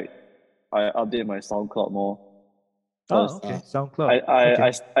feel like I update my SoundCloud more. Okay. SoundCloud.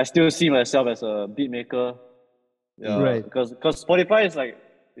 I still see myself as a beat maker. Yeah, right. Because Spotify is like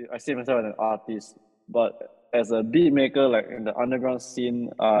I see myself as an artist, but as a beat maker, like in the underground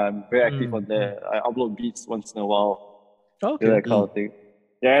scene, I'm very active on there. I upload beats once in a while. Okay. That kind of thing.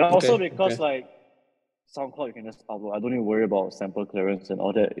 Yeah, and also because like SoundCloud, you can just upload. I don't even worry about sample clearance and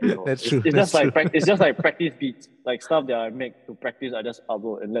all that. That's true. It's just like practice beats, like stuff that I make to practice. I just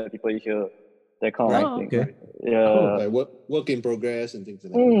upload and let people hear that kind of thing. Okay. Yeah. Cool. Like work in progress and things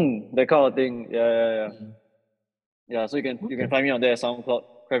like that. That kind of thing. Yeah. Yeah. So you can find me on there, SoundCloud,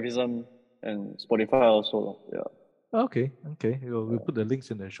 Kravism, and Spotify also. Yeah. Okay. We'll put the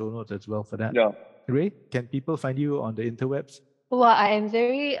links in the show notes as well for that. Yeah. Ray, can people find you on the interwebs? Well, I'm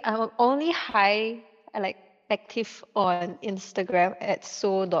only active on Instagram at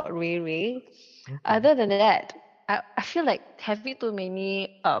so.rayray. Other than that, I feel like having too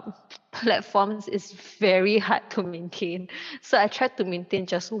many platforms is very hard to maintain. So I tried to maintain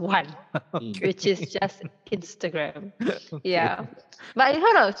just one, which is just Instagram. Yeah. But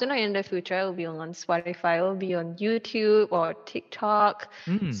who knows, in the future it will be on Spotify, it will be on YouTube or TikTok.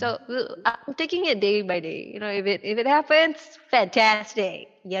 So I'm taking it day by day. If it happens, fantastic,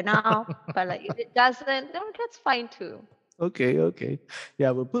 But like if it doesn't, that's fine too. Okay. Yeah,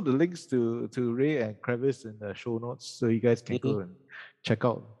 we'll put the links to Ray and Kravis in the show notes so you guys can go and check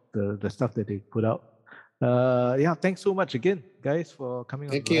out the stuff that they put out. Yeah, thanks so much again, guys, for coming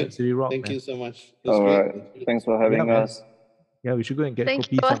on Live City Rock. Thank man. you so much. It was All great. right. Thanks for having man. us. Yeah, we should go and get Thank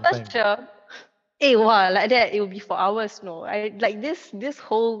kopi you. It was sometime. such a wow, like that it will be for hours. No, I like this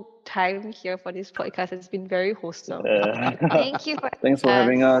whole time here for this podcast has been very wholesome. Thank you. Thanks for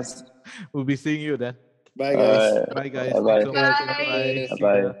having us. We'll be seeing you then. Bye, guys. Bye, guys. Bye-bye. Thanks so much. Bye. Bye. See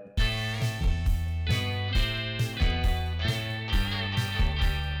Bye-bye.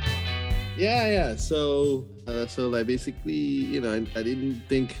 ya. Yeah. So like basically, I didn't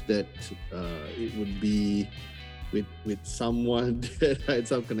think that it would be with someone that I had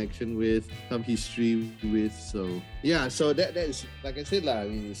some connection with, some history with. So yeah, so that is, like I said, I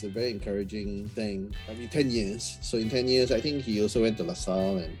mean, it's a very encouraging thing. I mean, 10 years. So in 10 years, I think he also went to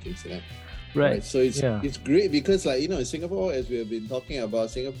LaSalle and things like that. Right. So it's great because, like, in Singapore, as we have been talking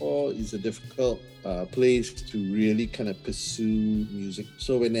about, Singapore is a difficult place to really kind of pursue music.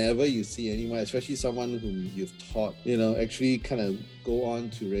 So whenever you see anyone, especially someone whom you've taught, actually kind of go on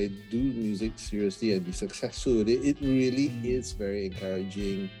to really do music seriously and be successful with it, it really is very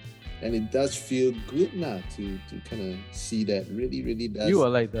encouraging. And it does feel good now to kind of see that. Really does. You are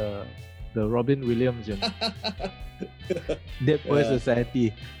like the Robin Williams, Dead Boy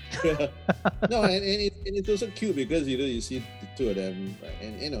Society. No, and it's also cute because you see the two of them,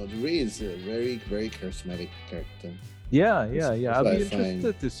 and Ray is a very, very charismatic character. Yeah. That's I'll what be I find.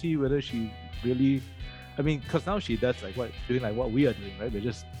 interested to see whether she really, I mean, because now she does like what we are doing, right? We're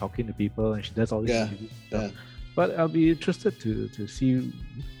just talking to people, and she does all this interview stuff. But I'll be interested to see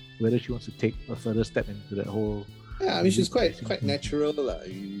whether she wants to take a further step into that whole. Yeah, I mean, she's quite natural.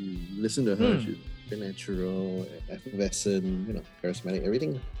 You listen to her, she's very natural, effervescent, charismatic,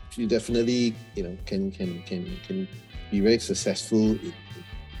 everything. She definitely, can be very successful in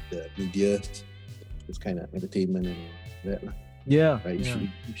the media, this kind of entertainment and that. Yeah. Right. Yeah.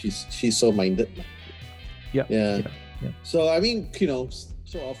 She's so minded. Yeah. So I mean,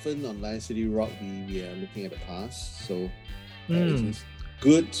 so often on Live City Rock we are looking at the past. So it's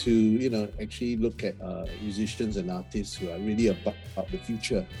good to actually look at musicians and artists who are really about the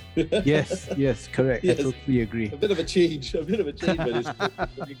future. Yes, correct. Yes. I totally agree. A bit of a change, but it's good. It's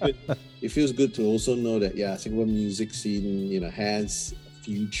really good. It feels good to also know that Singapore music scene has a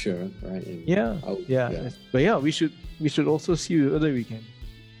future, right? And But yeah, we should also see whether we can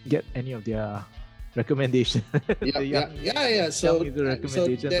get any of their recommendations. So the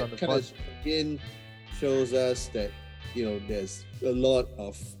recommendations that on the kind pod. of again shows us that there's a lot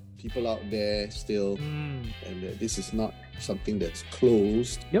of people out there still, and that this is not something that's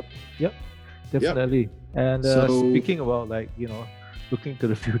closed. Yep, definitely. And speaking about looking to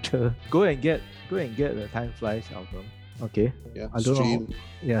the future, go and get the Time Flies album. Okay. Yeah. I don't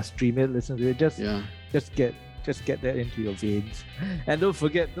know. Stream it, listen to it. Just get that into your veins. And don't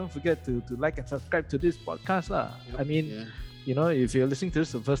forget to like and subscribe to this podcast. I mean, if you're listening to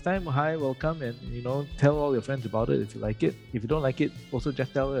this for the first time, hi, welcome, and tell all your friends about it if you like it. If you don't like it, also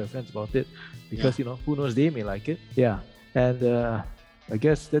just tell all your friends about it, because who knows, they may like it. Yeah. And I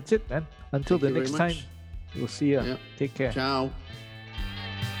guess that's it, man. Until Thank the you next very time, much. we'll see you. Yeah. Take care. Ciao.